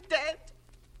can't be dead.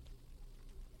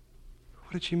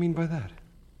 What did she mean by that?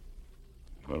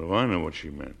 How do I know what she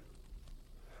meant?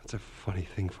 That's a funny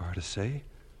thing for her to say.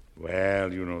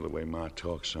 Well, you know the way Ma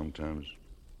talks sometimes.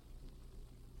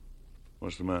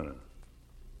 What's the matter?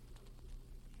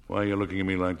 Why are you looking at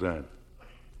me like that?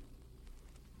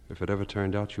 If it ever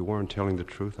turned out you weren't telling the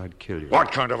truth, I'd kill you.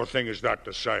 What kind of a thing is that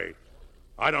to say?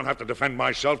 I don't have to defend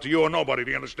myself to you or nobody,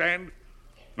 do you understand?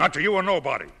 Not to you or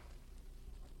nobody.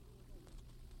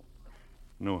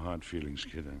 No hard feelings,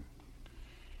 kid.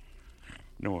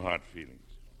 No hard feelings.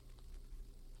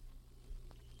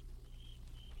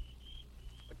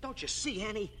 But don't you see,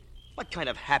 Annie? What kind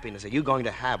of happiness are you going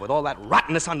to have with all that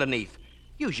rottenness underneath?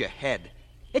 Use your head.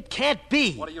 It can't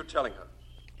be. What are you telling her?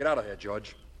 Get out of here,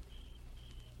 George.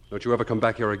 Don't you ever come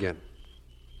back here again.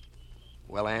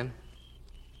 Well, Ann?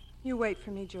 You wait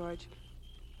for me, George.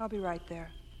 I'll be right there.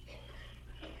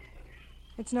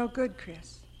 It's no good,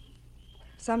 Chris.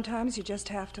 Sometimes you just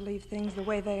have to leave things the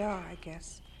way they are, I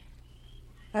guess.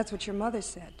 That's what your mother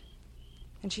said.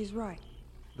 And she's right.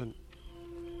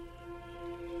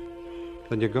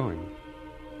 Then you're going.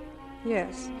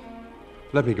 Yes.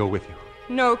 Let me go with you.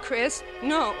 No, Chris.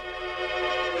 No.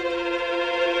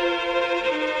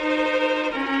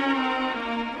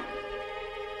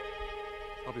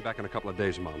 I'll be back in a couple of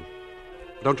days, Mom.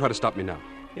 Don't try to stop me now.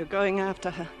 You're going after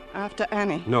her, after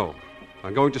Annie. No.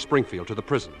 I'm going to Springfield, to the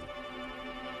prison.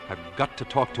 I've got to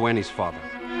talk to Annie's father.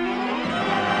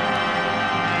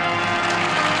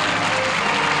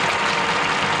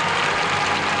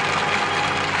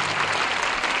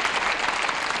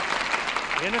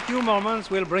 In a few moments,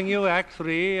 we'll bring you Act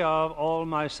 3 of All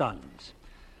My Sons.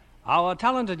 Our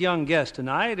talented young guest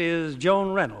tonight is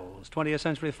Joan Reynolds, 20th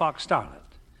Century Fox starlet.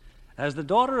 As the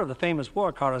daughter of the famous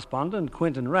war correspondent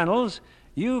Quentin Reynolds,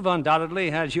 you've undoubtedly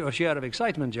had your share of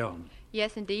excitement, Joan.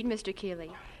 Yes, indeed, Mr.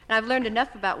 Keeley. And I've learned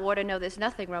enough about war to know there's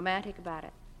nothing romantic about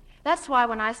it. That's why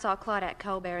when I saw Claudette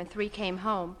Colbert in 3 Came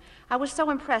Home, I was so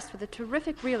impressed with the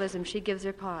terrific realism she gives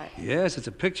her part. Yes, it's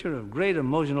a picture of great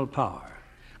emotional power.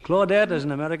 Claudette, as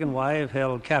an American wife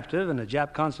held captive in a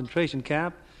Jap concentration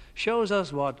camp, shows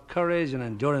us what courage and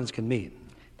endurance can mean.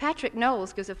 Patrick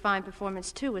Knowles gives a fine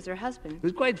performance, too, as her husband. It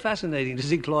was quite fascinating to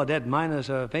see Claudette minus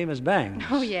her famous bangs.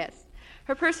 Oh, yes.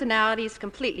 Her personality is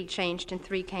completely changed in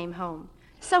 3 Came Home.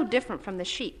 So different from the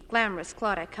chic, glamorous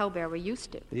Claudette Colbert we're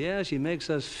used to. Yeah, she makes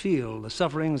us feel the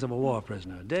sufferings of a war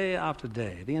prisoner, day after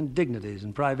day, the indignities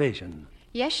and privation.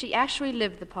 Yes, she actually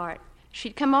lived the part.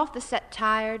 She'd come off the set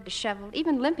tired, disheveled,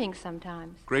 even limping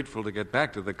sometimes. Grateful to get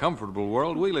back to the comfortable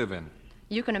world we live in.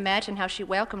 You can imagine how she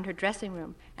welcomed her dressing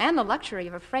room and the luxury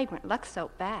of a fragrant Lux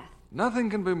soap bath. Nothing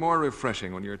can be more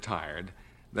refreshing when you're tired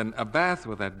than a bath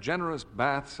with that generous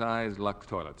bath-sized Lux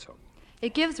toilet soap.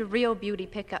 It gives a real beauty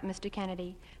pickup, Mr.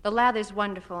 Kennedy. The lather's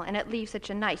wonderful, and it leaves such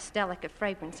a nice, delicate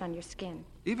fragrance on your skin.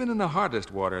 Even in the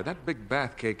hardest water, that big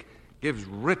bath cake gives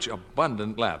rich,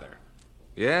 abundant lather.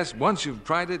 Yes, once you've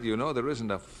tried it, you know there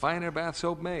isn't a finer bath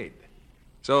soap made.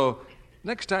 So,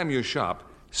 next time you shop,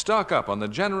 stock up on the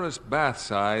generous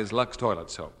bath-size Lux toilet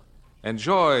soap.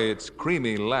 Enjoy its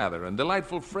creamy lather and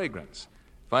delightful fragrance.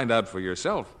 Find out for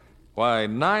yourself why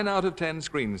 9 out of 10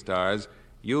 screen stars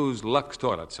use Lux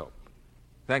toilet soap.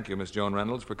 Thank you, Miss Joan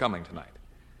Reynolds, for coming tonight.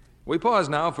 We pause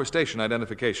now for station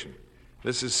identification.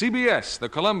 This is CBS, the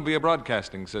Columbia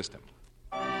Broadcasting System.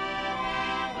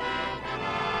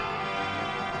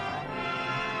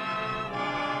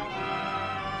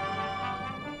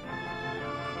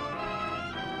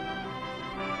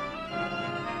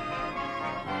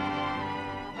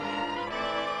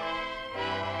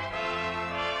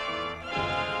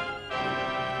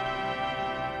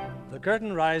 The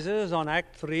curtain rises on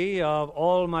Act 3 of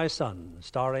All My Sons,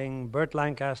 starring Burt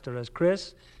Lancaster as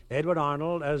Chris, Edward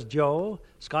Arnold as Joe,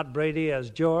 Scott Brady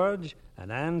as George,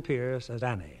 and Ann Pierce as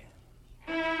Annie.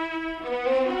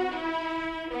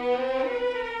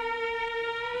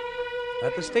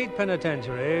 At the state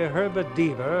penitentiary, Herbert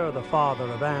Deaver, the father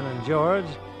of Ann and George,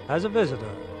 has a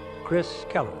visitor, Chris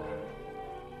Keller.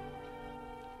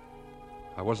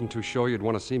 I wasn't too sure you'd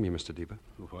want to see me, Mr. Deaver.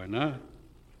 Why not?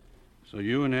 So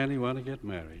you and Annie want to get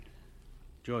married?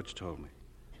 George told me.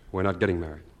 We're not getting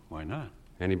married. Why not?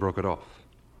 Annie broke it off.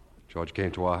 George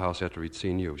came to our house after he'd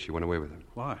seen you. She went away with him.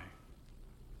 Why?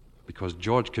 Because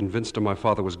George convinced her my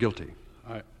father was guilty.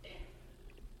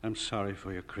 I'm sorry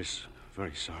for you, Chris.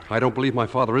 Very sorry. I don't believe my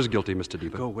father is guilty, Mr.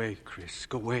 Deaver. Go away, Chris.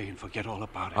 Go away and forget all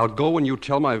about it. I'll go when you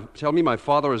tell me my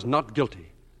father is not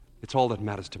guilty. It's all that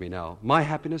matters to me now. My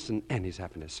happiness and Annie's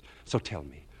happiness. So tell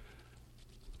me.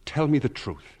 Tell me the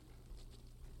truth.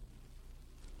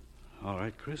 All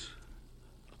right, Chris.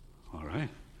 All right.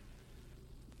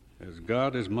 As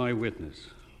God is my witness,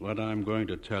 what I'm going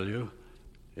to tell you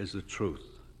is the truth.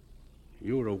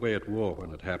 You were away at war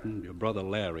when it happened. Your brother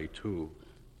Larry, too.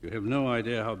 You have no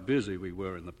idea how busy we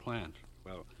were in the plant.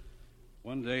 Well,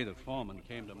 one day the foreman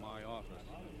came to my office.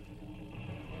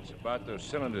 It's about those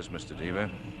cylinders, Mr. Deaver.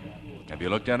 Have you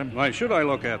looked at them? Why should I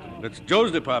look at them? It's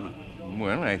Joe's department.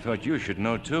 Well, I thought you should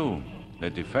know, too. They're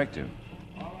defective.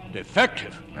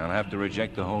 Defective? I'll have to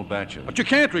reject the whole batch of them. But you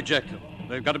can't reject them.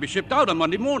 They've got to be shipped out on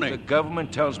Monday morning. The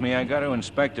government tells me I got to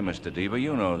inspect them, Mr. Deaver.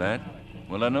 You know that.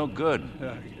 Well, they're no good.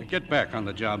 Get back on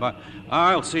the job.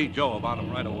 I'll see Joe about them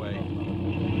right away.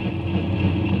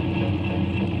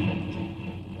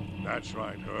 That's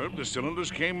right, Herb. The cylinders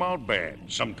came out bad.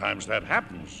 Sometimes that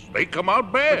happens. They come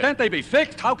out bad. But can't they be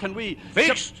fixed? How can we...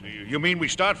 Fixed? You mean we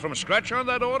start from scratch on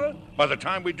that order? By the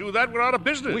time we do that, we're out of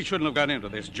business. We shouldn't have got into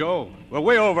this, Joe. We're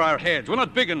way over our heads. We're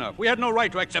not big enough. We had no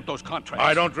right to accept those contracts.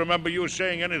 I don't remember you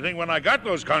saying anything when I got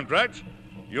those contracts.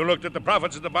 You looked at the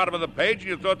profits at the bottom of the page and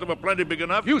you thought they were plenty big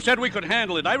enough. You said we could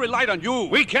handle it. I relied on you.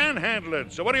 We can handle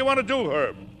it. So what do you want to do,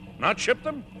 Herb? Not ship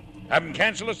them? Have them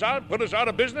cancel us out? Put us out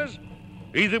of business?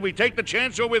 Either we take the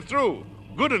chance or we're through.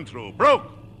 Good and through. Broke.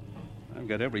 I've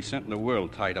got every cent in the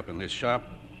world tied up in this shop.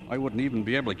 I wouldn't even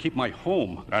be able to keep my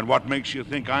home. And what makes you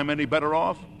think I'm any better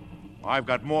off? I've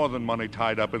got more than money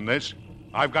tied up in this.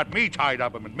 I've got me tied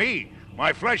up in it. Me.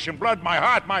 My flesh and blood, my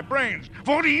heart, my brains.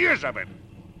 40 years of it.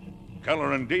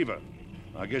 Keller and Deaver.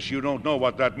 I guess you don't know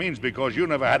what that means because you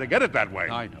never had to get it that way.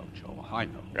 I know, Joe. I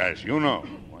know. Yes, you know.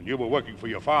 When you were working for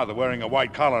your father, wearing a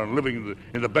white collar and living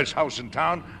in the best house in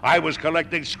town, I was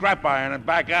collecting scrap iron in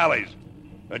back alleys.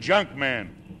 A junk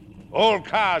man. Old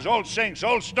cars, old sinks,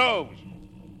 old stoves.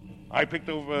 I picked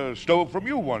up a stove from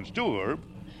you once, too, Herb.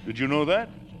 Did you know that?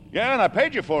 Yeah, and I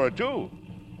paid you for it, too.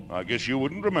 I guess you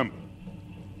wouldn't remember.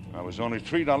 I was only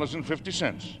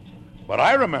 $3.50. But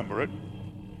I remember it.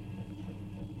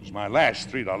 It was my last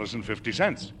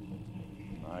 $3.50.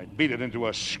 I beat it into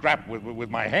a scrap with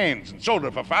my hands and sold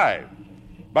it for $5.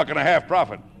 $1.50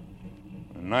 profit.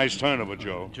 A nice turnover,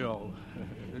 Joe. Joe.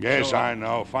 Yes, Joe. I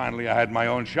know. Finally, I had my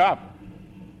own shop.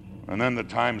 And then the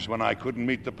times when I couldn't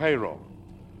meet the payroll.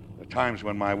 The times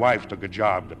when my wife took a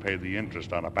job to pay the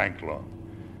interest on a bank loan.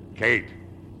 Kate,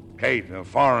 a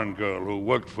foreign girl who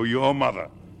worked for your mother.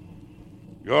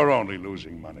 You're only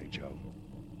losing money, Joe.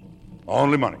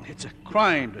 Only money. It's a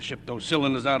crime to ship those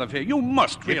cylinders out of here. You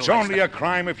must realize It's only a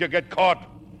crime if you get caught.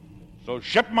 So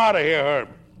ship them out of here, Herb.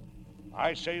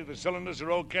 I say the cylinders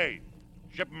are okay.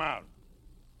 Ship them out.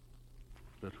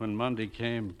 But when Monday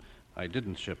came, I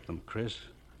didn't ship them, Chris.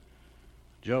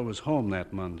 Joe was home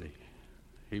that Monday.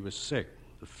 He was sick.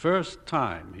 The first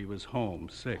time he was home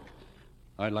sick.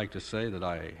 I'd like to say that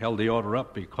I held the order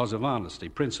up because of honesty,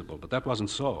 principle, but that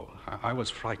wasn't so. I was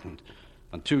frightened.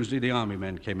 On Tuesday, the Army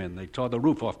men came in. They tore the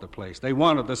roof off the place. They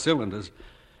wanted the cylinders.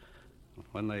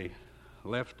 When they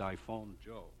left, I phoned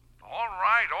Joe. All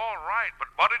right. But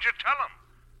what did you tell him?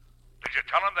 Did you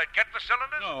tell him they'd get the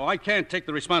cylinders? No, I can't take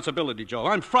the responsibility, Joe.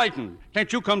 I'm frightened.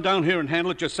 Can't you come down here and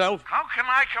handle it yourself? How can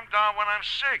I come down when I'm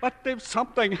sick? But if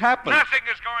something happens... Nothing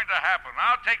is going to happen.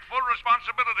 I'll take full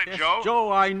responsibility, Yes, Joe.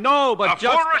 Joe, I know, but full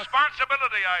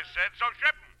responsibility, I said. So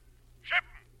ship him.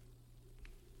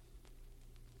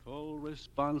 Full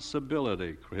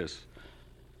responsibility, Chris.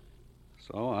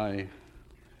 So I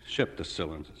shipped the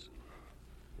cylinders.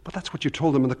 But that's what you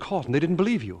told them in the court, and they didn't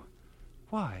believe you.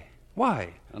 Why?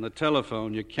 Why? On the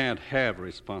telephone, you can't have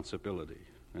responsibility.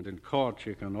 And in court,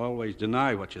 you can always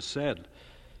deny what you said.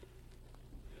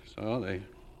 So they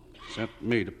sent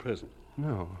me to prison.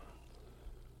 No.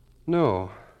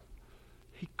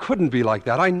 He couldn't be like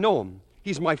that. I know him.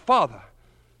 He's my father.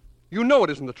 You know it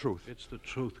isn't the truth. It's the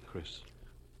truth, Chris.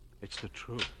 It's the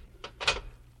truth.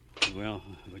 Well,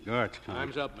 the guard's coming.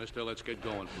 Time's up, mister. Let's get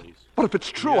going, please. But if it's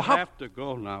true, You have to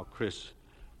go now, Chris.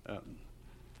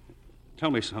 Tell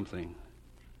me something.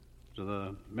 Do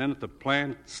the men at the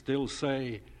plant still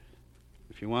say,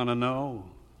 if you want to know,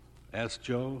 ask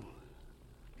Joe?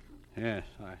 Yes,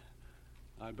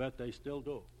 I bet they still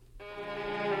do.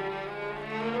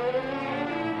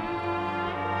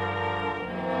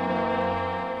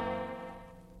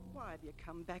 Why have you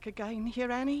come back again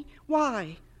here, Annie?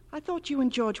 Why? I thought you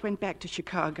and George went back to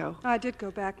Chicago. I did go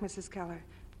back, Mrs. Keller,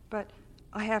 but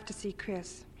I have to see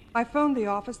Chris. I phoned the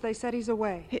office. They said he's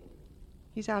away.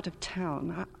 He's out of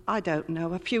town. I don't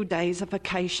know, a few days of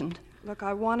vacation. Look,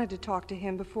 I wanted to talk to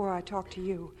him before I talked to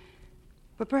you,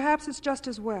 but perhaps it's just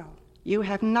as well. You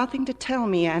have nothing to tell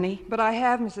me, Annie. But I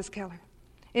have, Mrs. Keller.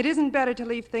 It isn't better to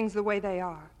leave things the way they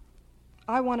are.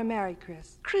 I want to marry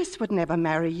Chris. Chris would never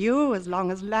marry you as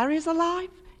long as Larry's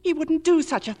alive. He wouldn't do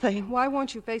such a thing. Why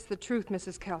won't you face the truth,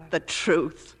 Mrs. Keller? The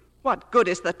truth? What good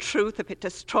is the truth if it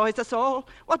destroys us all?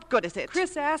 What good is it?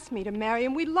 Chris asked me to marry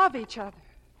him. We love each other.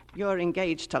 You're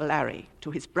engaged to Larry,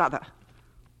 to his brother.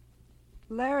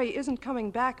 Larry isn't coming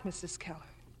back, Mrs. Keller.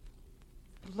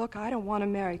 Look, I don't want to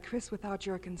marry Chris without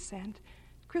your consent.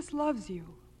 Chris loves you.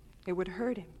 It would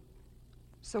hurt him.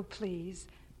 So please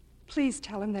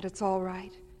tell him that it's all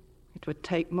right. It would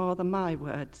take more than my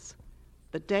words.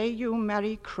 The day you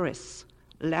marry Chris,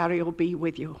 Larry will be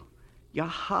with you. Your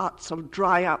hearts will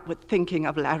dry up with thinking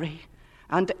of Larry.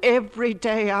 And every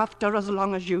day after, as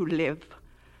long as you live.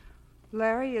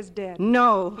 Larry is dead.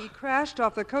 No. He crashed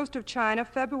off the coast of China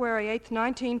February 8th,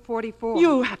 1944.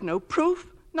 You have no proof.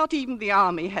 Not even the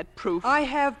Army had proof. I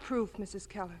have proof, Mrs.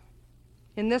 Keller.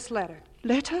 In this letter.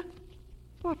 Letter?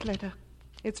 What letter?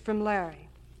 It's from Larry.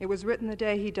 It was written the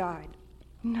day he died.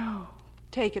 No.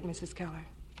 Take it, Mrs. Keller.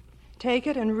 Take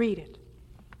it and read it.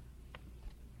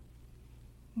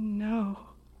 No.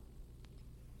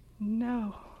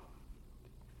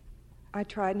 I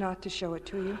tried not to show it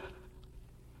to you.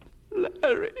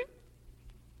 Larry.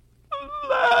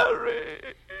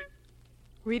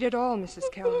 Read it all, Mrs.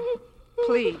 Keller.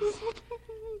 Please.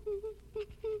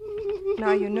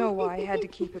 Now you know why I had to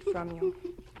keep it from you.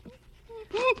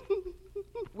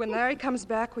 When Larry comes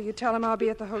back, will you tell him I'll be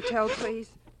at the hotel,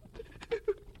 please?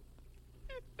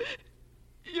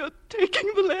 You're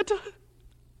taking the letter?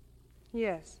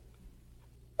 Yes.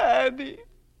 Annie,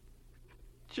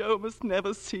 Joe must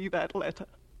never see that letter.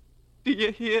 Do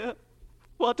you hear?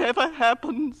 Whatever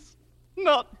happens,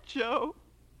 not Joe.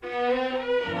 Oh,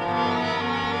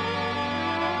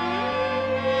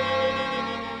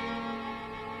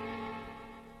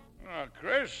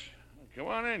 Chris, come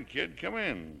on in, kid. Come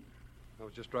in. I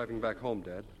was just driving back home,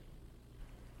 Dad.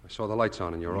 I saw the lights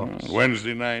on in your office.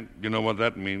 Wednesday night. You know what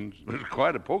that means. It's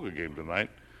quite a poker game tonight.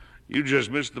 You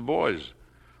just missed the boys.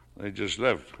 They just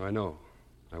left. I know.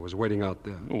 I was waiting out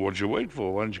there. Well, what'd you wait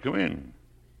for? Why didn't you come in?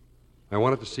 I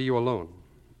wanted to see you alone.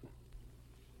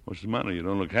 What's the matter? You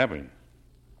don't look happy.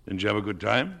 Didn't you have a good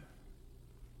time?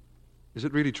 Is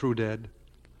it really true, Dad?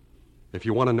 If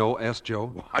you want to know, ask Joe.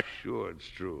 Why, sure, it's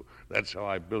true. That's how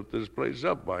I built this place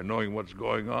up, by knowing what's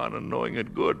going on and knowing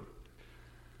it good.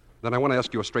 Then I want to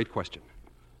ask you a straight question.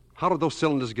 How did those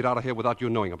cylinders get out of here without you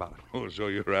knowing about it? Oh, so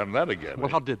you're on that again. Well,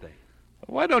 how did they?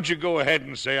 Why don't you go ahead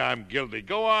and say I'm guilty?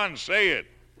 Go on, say it.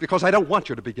 Because I don't want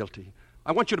you to be guilty.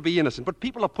 I want you to be innocent, but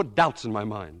people have put doubts in my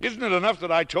mind. Isn't it enough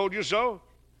that I told you so?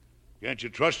 Can't you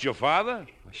trust your father?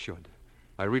 I should.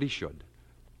 I really should.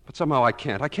 But somehow I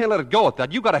can't. I can't let it go at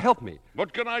that. You've got to help me.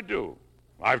 What can I do?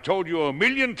 I've told you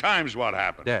 1,000,000 times what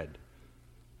happened.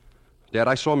 Dad,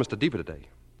 I saw Mr. Deeper today.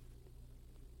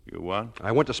 You what?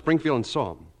 I went to Springfield and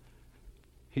saw him.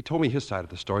 He told me his side of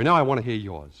the story. Now I want to hear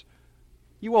yours.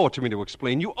 You owe it to me to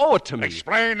explain. You owe it to me.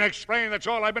 Explain. That's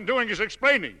all I've been doing is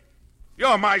explaining.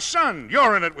 You're my son.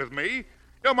 You're in it with me.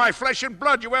 You're my flesh and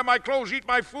blood. You wear my clothes, eat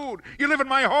my food. You live in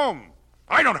my home.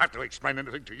 I don't have to explain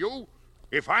anything to you.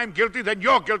 If I'm guilty, then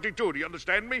you're guilty too. Do you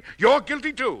understand me? You're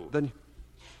guilty too. Then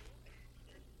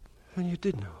you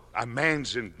did know. A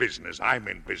man's in business. I'm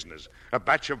in business. A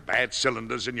batch of bad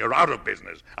cylinders and you're out of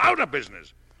business. Out of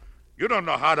business. You don't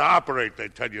know how to operate, they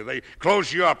tell you. They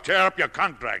close you up, tear up your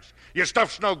contracts. Your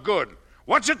stuff's no good.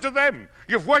 What's it to them?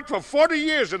 You've worked for 40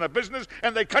 years in a business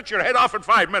and they cut your head off in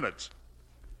 5 minutes.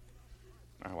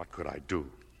 Now, what could I do?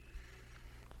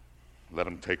 Let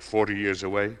them take 40 years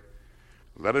away?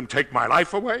 Let them take my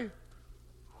life away?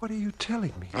 What are you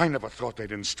telling me? I never thought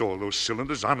they'd install those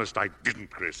cylinders. Honest, I didn't,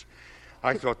 Chris.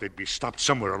 I thought they'd be stopped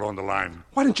somewhere along the line.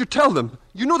 Why didn't you tell them?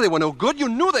 You knew they were no good. You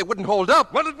knew they wouldn't hold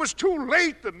up. Well, it was too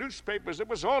late. The newspapers, it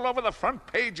was all over the front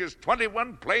pages.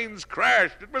 21 planes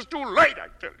crashed. It was too late, I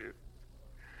tell you.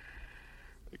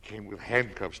 They came with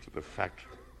handcuffs to the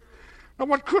factory. Now,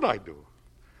 what could I do?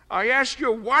 I ask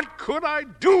you, what could I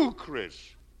do,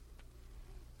 Chris?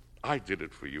 I did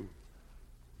it for you.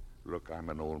 Look, I'm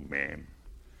an old man.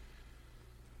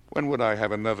 When would I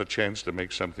have another chance to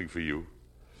make something for you?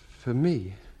 For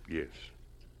me? Yes.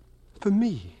 For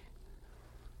me?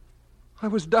 I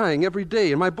was dying every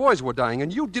day, and my boys were dying,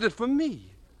 and you did it for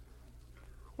me.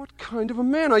 What kind of a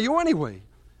man are you anyway?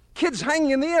 Kids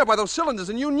hanging in the air by those cylinders,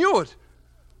 and you knew it.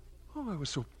 Oh, I was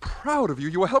so proud of you.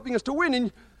 You were helping us to win,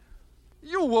 and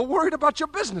you were worried about your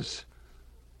business.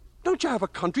 Don't you have a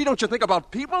country? Don't you think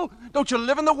about people? Don't you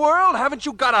live in the world? Haven't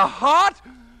you got a heart?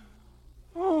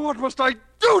 Oh, what must I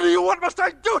do to you? What must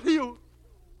I do to you?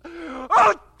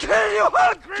 I'll kill you!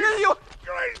 I'll kill you!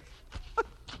 Grace!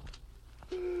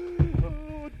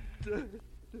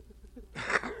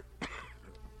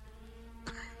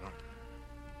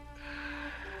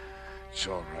 It's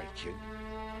all right, kid.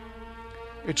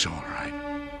 It's all right.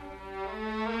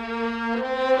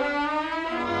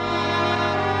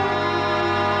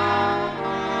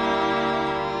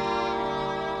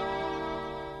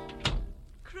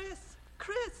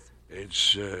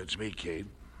 It's me, Kate.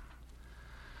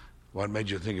 What made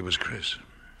you think it was Chris?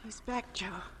 He's back, Joe.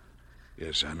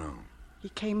 Yes, I know. He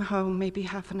came home maybe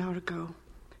half an hour ago.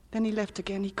 Then he left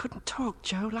again. He couldn't talk,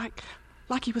 Joe, like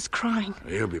he was crying.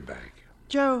 He'll be back.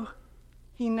 Joe,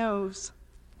 he knows.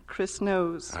 Chris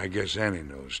knows. I guess Annie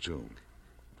knows, too.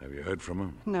 Have you heard from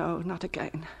him? No, not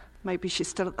again. Maybe she's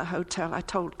still at the hotel. I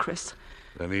told Chris.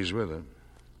 Then he's with her.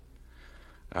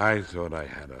 I thought I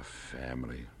had a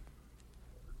family.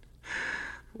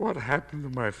 What happened to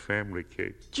my family,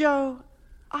 Kate? Joe,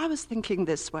 I was thinking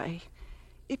this way.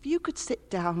 If you could sit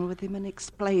down with him and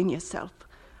explain yourself.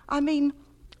 I mean,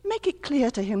 make it clear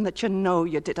to him that you know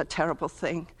you did a terrible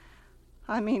thing.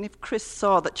 I mean, if Chris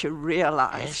saw that you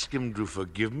realized... Ask him to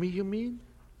forgive me, you mean?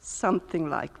 Something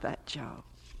like that, Joe.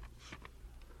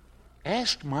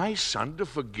 Ask my son to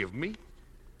forgive me?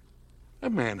 A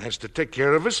man has to take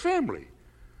care of his family.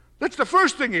 That's the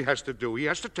first thing he has to do. He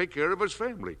has to take care of his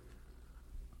family.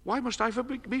 Why must I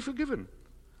be forgiven?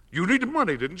 You needed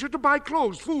money, didn't you, to buy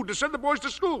clothes, food, to send the boys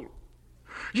to school?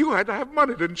 You had to have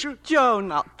money, didn't you? Joe,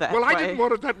 not that way. Well, I didn't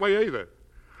want it that way either.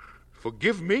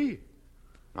 Forgive me.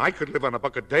 I could live on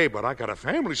 $1 a day, but I got a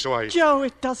family, so I... Joe,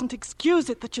 it doesn't excuse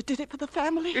it that you did it for the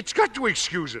family. It's got to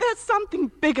excuse it. There's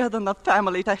something bigger than the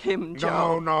family to him,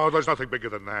 Joe. No, there's nothing bigger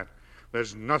than that.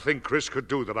 There's nothing Chris could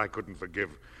do that I couldn't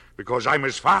forgive, because I'm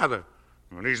his father,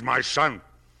 and he's my son.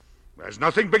 There's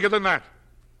nothing bigger than that.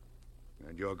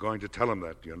 And you're going to tell him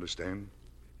that, do you understand?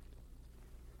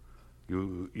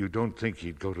 You don't think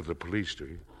he'd go to the police, do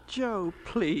you? Joe,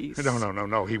 please.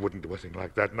 No. He wouldn't do a thing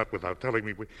like that, not without telling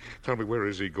me. Tell me, where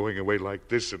is he going away like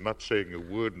this and not saying a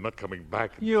word and not coming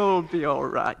back? You'll be all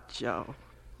right, Joe.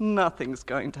 Nothing's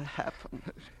going to happen.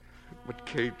 But,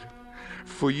 Kate,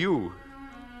 for you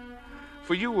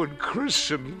and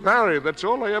Chris and Larry, that's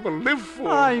all I ever lived for.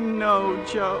 I know,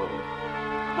 Joe.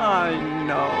 I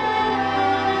know.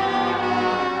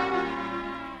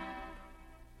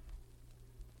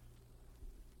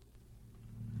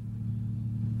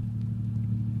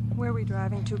 Where are we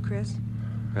driving to, Chris?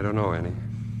 I don't know, Annie.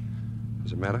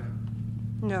 Does it matter?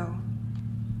 No.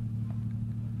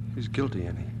 He's guilty,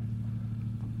 Annie.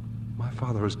 My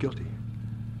father is guilty.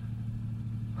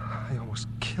 I almost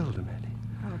killed him, Annie.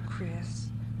 Oh, Chris.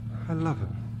 I love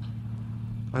him.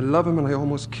 I love him, and I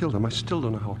almost killed him. I still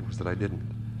don't know how it was that I didn't.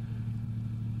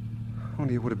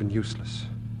 Only it would have been useless.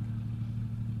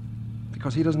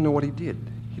 Because he doesn't know what he did.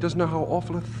 He doesn't know how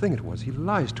awful a thing it was. He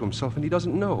lies to himself, and he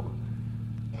doesn't know.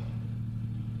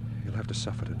 to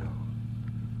suffer to know.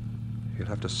 You'll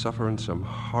have to suffer in some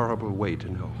horrible way to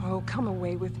know. Oh, come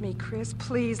away with me, Chris.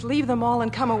 Please, leave them all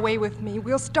and come away with me.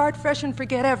 We'll start fresh and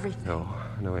forget everything.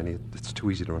 No, Annie, it's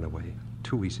too easy to run away.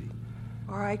 Too easy.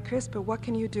 All right, Chris, but what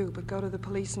can you do but go to the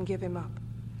police and give him up?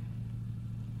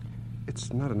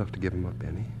 It's not enough to give him up,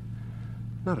 Annie.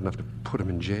 Not enough to put him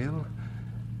in jail.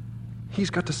 He's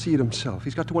got to see it himself.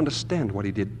 He's got to understand what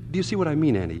he did. Do you see what I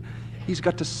mean, Annie? He's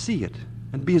got to see it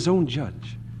and be his own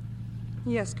judge.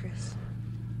 Yes, Chris.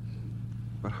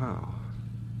 But how?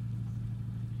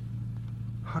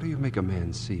 How do you make a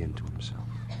man see into himself?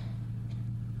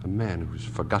 A man who's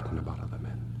forgotten about other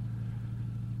men,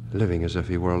 living as if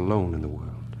he were alone in the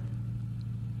world.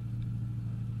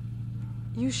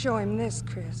 You show him this,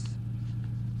 Chris.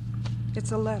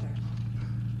 It's a letter.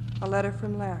 A letter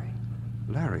from Larry.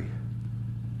 Larry?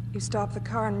 You stop the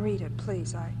car and read it,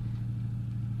 please.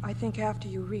 I think after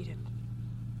you read it,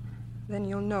 then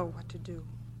you'll know what to do.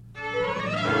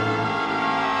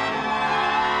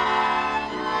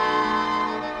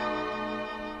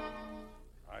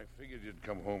 I figured you'd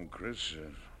come home, Chris.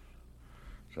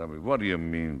 Tell me, what do you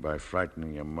mean by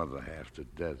frightening your mother half to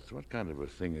death? What kind of a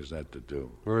thing is that to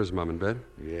do? Where is Mom in bed?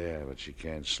 Yeah, but she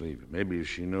can't sleep. Maybe if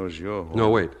she knows you're home... No,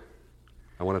 wait.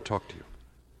 I want to talk to you.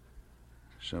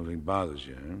 Something bothers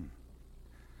you, huh?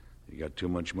 You got too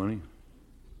much money?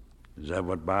 Is that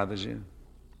what bothers you?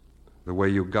 The way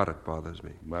you got it bothers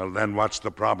me. Well, then what's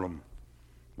the problem?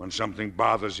 When something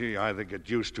bothers you, you either get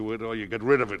used to it or you get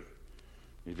rid of it.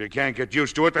 If you can't get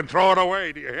used to it, then throw it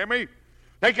away. Do you hear me?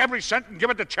 Take every cent and give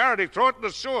it to charity. Throw it in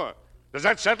the sewer. Does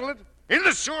that settle it? In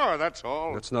the sewer, that's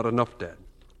all. That's not enough, Dad.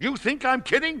 You think I'm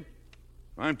kidding?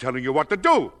 I'm telling you what to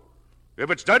do.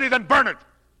 If it's dirty, then burn it.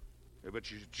 If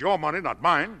it's your money, not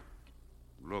mine.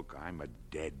 Look, I'm a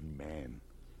dead man.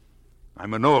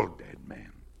 I'm an old dead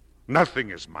man. Nothing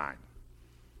is mine.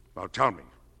 Now tell me.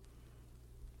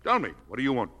 Tell me, what do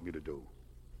you want me to do?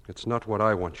 It's not what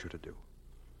I want you to do.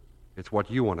 It's what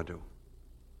you want to do.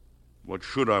 What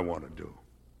should I want to do?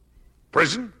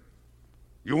 Prison?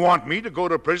 You want me to go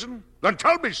to prison? Then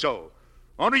tell me so.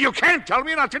 Only you can't tell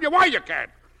me, and I'll tell you why you can't.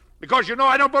 Because you know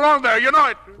I don't belong there. You know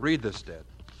it. Read this, Dad.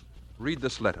 Read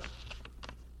this letter.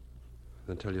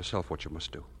 Then tell yourself what you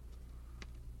must do.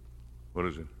 What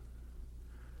is it?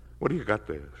 What do you got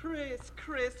there?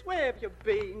 Chris, where have you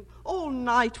been? All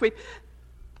night we...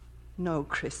 No,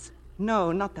 Chris.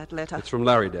 No, not that letter. It's from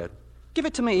Larry, Dad. Give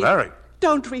it to me. Larry?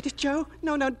 Don't read it, Joe.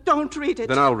 No, don't read it.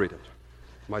 Then I'll read it.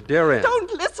 My dear Anne.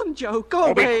 Don't listen, Joe. Go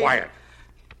away. Be quiet.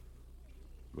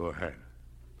 Go ahead.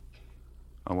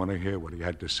 I want to hear what he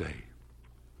had to say.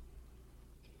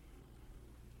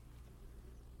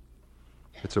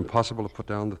 It's impossible to put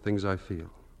down the things I feel,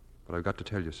 but I've got to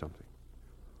tell you something.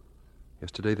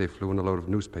 Yesterday they flew in a load of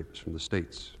newspapers from the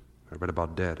States. I read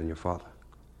about Dad and your father.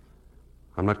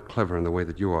 I'm not clever in the way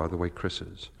that you are, the way Chris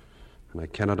is, and I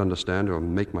cannot understand or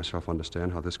make myself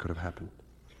understand how this could have happened.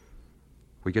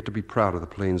 We get to be proud of the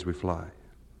planes we fly.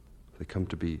 They come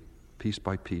to be, piece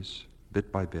by piece,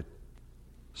 bit by bit,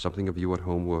 something of you at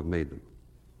home who have made them.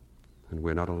 And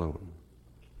we're not alone.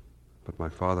 But my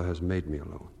father has made me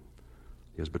alone.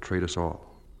 He has betrayed us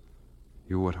all.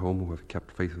 You at home who have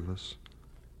kept faith with us,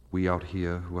 we out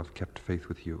here who have kept faith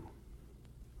with you.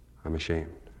 I'm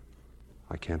ashamed.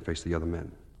 I can't face the other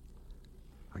men.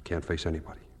 I can't face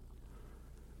anybody.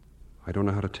 I don't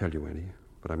know how to tell you, Annie,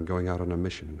 but I'm going out on a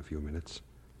mission in a few minutes,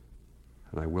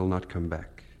 and I will not come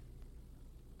back.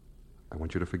 I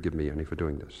want you to forgive me, Annie, for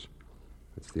doing this.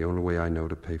 It's the only way I know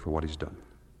to pay for what he's done.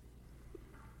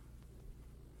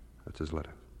 That's his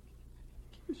letter.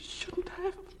 You shouldn't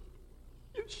have.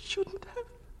 You shouldn't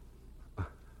have.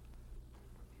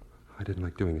 I didn't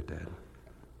like doing it, Dad.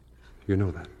 You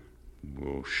know that.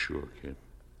 Oh, sure, kid.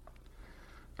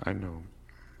 I know.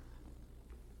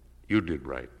 You did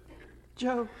right.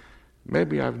 Joe.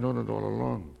 Maybe I've known it all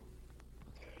along.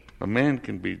 A man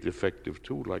can be defective,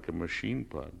 too, like a machine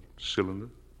part, cylinder.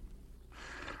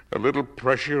 A little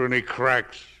pressure and he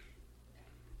cracks.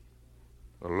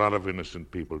 A lot of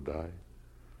innocent people die.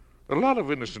 A lot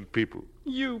of innocent people.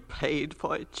 You paid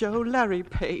for it, Joe. Larry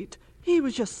paid. He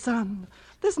was your son.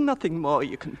 There's nothing more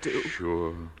you can do.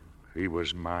 Sure, he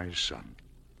was my son.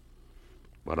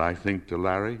 But I think to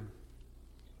Larry,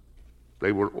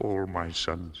 they were all my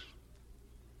sons.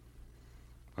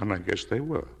 And I guess they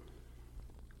were.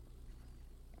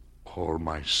 All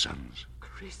my sons.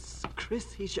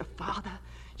 Chris, he's your father.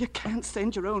 You can't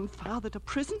send your own father to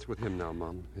prison. It's with him now,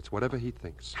 Mom. It's whatever he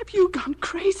thinks. Have you gone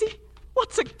crazy?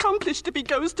 What's accomplished if he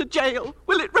goes to jail?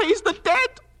 Will it raise the dead?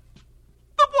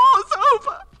 The war's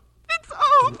over. It's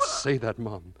over. Don't say that,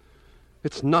 Mom.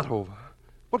 It's not over.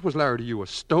 What was Larry to you, a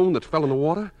stone that fell in the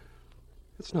water?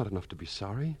 It's not enough to be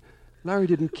sorry. Larry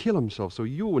didn't kill himself so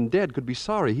you and Dad could be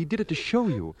sorry. He did it to show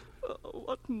you. Oh,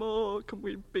 what more can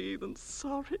we be than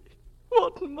sorry?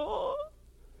 What more?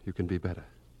 You can be better.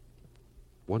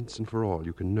 Once and for all,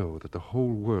 you can know that the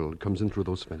whole world comes in through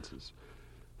those fences.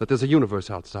 That there's a universe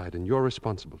outside, and you're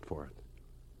responsible for it.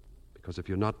 Because if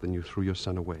you're not, then you threw your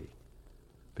son away.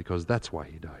 Because that's why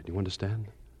he died. You understand?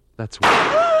 That's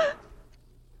why.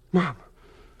 Mom.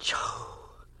 Joe.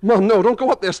 Mom, no, don't go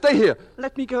up there. Stay here.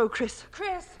 Let me go, Chris.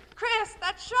 Chris,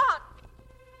 that shot!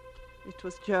 It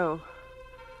was Joe.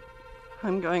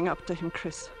 I'm going up to him,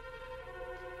 Chris.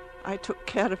 I took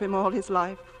care of him all his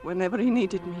life, whenever he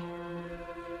needed me.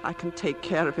 I can take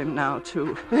care of him now,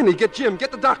 too. Annie, get Jim.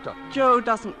 Get the doctor. Joe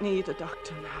doesn't need a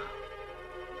doctor now.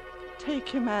 Take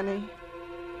him, Annie.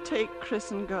 Take Chris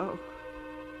and go.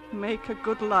 Make a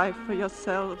good life for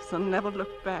yourselves and never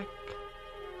look back.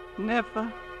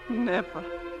 Never, never.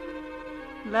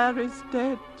 Larry's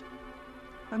dead,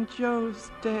 and Joe's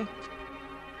dead.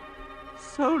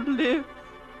 So live.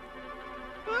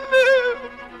 Live!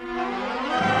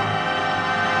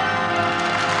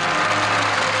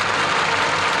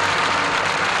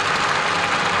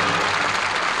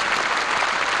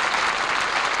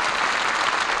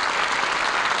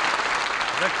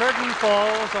 The curtain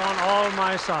falls on All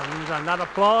My Sons, and that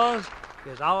applause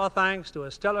is our thanks to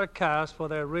a stellar cast for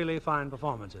their really fine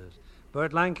performances.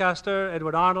 Burt Lancaster,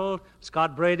 Edward Arnold,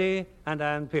 Scott Brady, and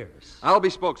Ann Pierce. I'll be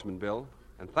spokesman, Bill,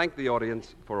 and thank the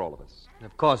audience for all of us.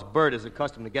 Of course, Bert is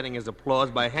accustomed to getting his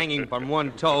applause by hanging from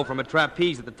one toe from a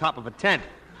trapeze at the top of a tent.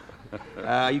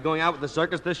 Are you going out with the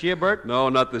circus this year, Bert? No,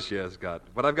 not this year, Scott.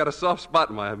 But I've got a soft spot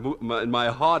in my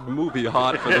hard movie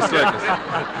heart for the circus.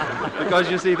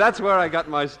 Because, you see, that's where I got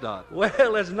my start.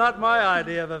 Well, it's not my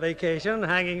idea of a vacation,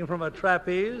 hanging from a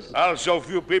trapeze. Well, so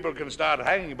few people can start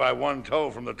hanging by one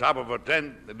toe from the top of a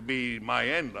tent. It'd be my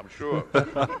end, I'm sure.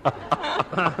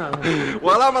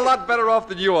 Well, I'm a lot better off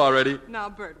than you are, Eddie. Now,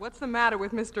 Bert, what's the matter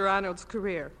with Mr. Arnold's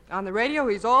career? On the radio,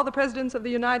 he's all the presidents of the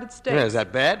United States. Yeah, is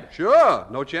that bad? Sure.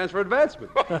 No chance for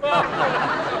advancement. Well,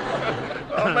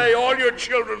 may all your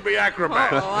children be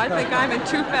acrobats. Oh, I think I'm in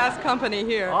too fast company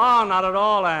here. Oh, not at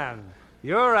all, Ann.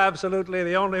 You're absolutely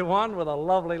the only one with a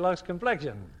lovely Lux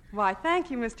complexion. Why, thank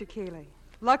you, Mr. Keeley.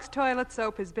 Lux Toilet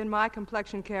Soap has been my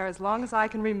complexion care as long as I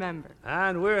can remember.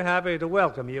 And we're happy to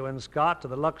welcome you and Scott to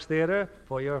the Lux Theatre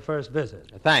for your first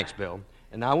visit. Thanks, Bill.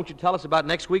 And now, won't you tell us about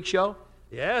next week's show?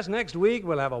 Yes, next week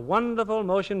we'll have a wonderful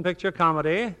motion picture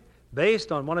comedy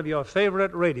based on one of your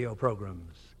favorite radio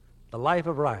programs, The Life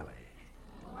of Riley.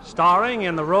 Starring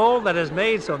in the role that has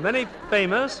made so many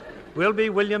famous will be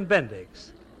William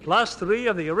Bendix, plus 3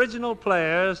 of the original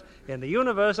players in the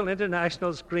Universal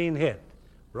International screen hit,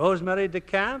 Rosemary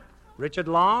DeCamp, Richard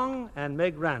Long, and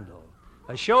Meg Randall.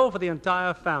 A show for the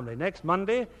entire family next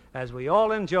Monday as we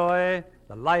all enjoy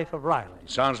The Life of Riley.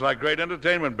 Sounds like great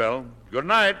entertainment, Bill. Good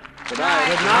night. Good night.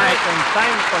 Good night, and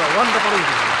thanks for a wonderful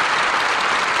evening.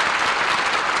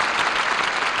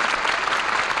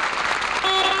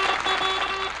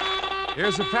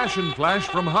 Here's a fashion flash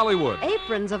from Hollywood.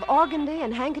 Aprons of organdy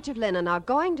and handkerchief linen are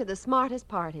going to the smartest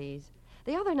parties.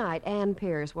 The other night, Ann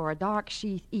Pierce wore a dark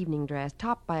sheath evening dress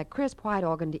topped by a crisp white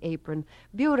organdy apron,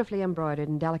 beautifully embroidered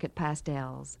in delicate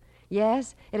pastels.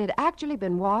 Yes, it had actually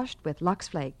been washed with Lux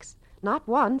Flakes. Not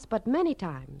once, but many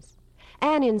times.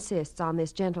 Ann insists on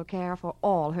this gentle care for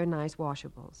all her nice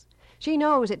washables. She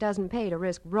knows it doesn't pay to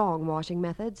risk wrong washing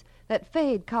methods that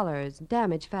fade colors,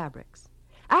 damage fabrics.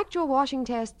 Actual washing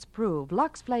tests prove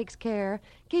Lux Flakes care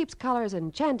keeps colors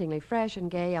enchantingly fresh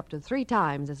and gay up to 3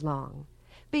 times as long.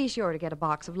 Be sure to get a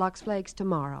box of Lux Flakes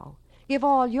tomorrow. Give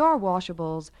all your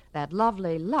washables that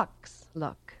lovely Lux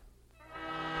look.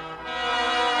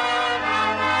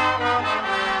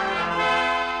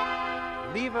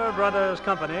 Lever Brothers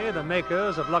Company, the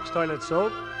makers of Lux Toilet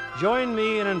Soap, join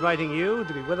me in inviting you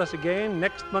to be with us again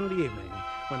next Monday evening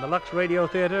when the Lux Radio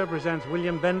Theatre presents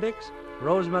William Bendix,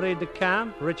 Rosemary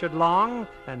DeCamp, Richard Long,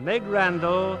 and Meg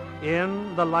Randall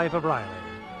in The Life of Riley.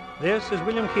 This is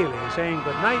William Keeley saying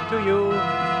good night to you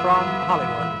from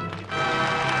Hollywood.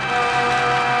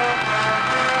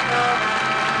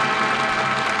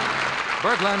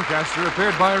 Burt Lancaster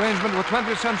appeared by arrangement with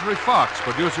 20th Century Fox,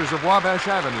 producers of Wabash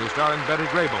Avenue, starring Betty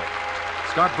Grable.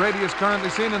 Scott Brady is currently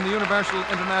seen in the Universal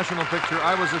International picture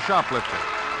I Was a Shoplifter.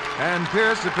 Ann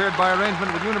Pierce appeared by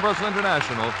arrangement with Universal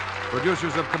International,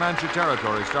 producers of Comanche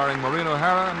Territory, starring Maureen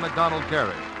O'Hara and MacDonald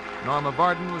Carey. Norma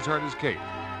Barton was heard as Kate.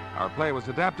 Our play was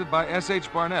adapted by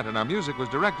S.H. Barnett, and our music was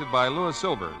directed by Louis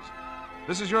Silvers.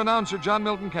 This is your announcer, John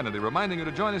Milton Kennedy, reminding you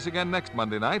to join us again next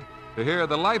Monday night to hear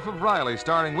The Life of Riley,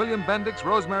 starring William Bendix,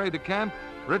 Rosemary DeCamp,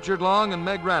 Richard Long, and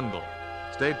Meg Randall.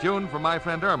 Stay tuned for My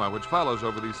Friend Irma, which follows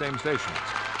over these same stations.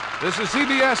 This is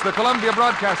CBS, the Columbia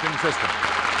Broadcasting System.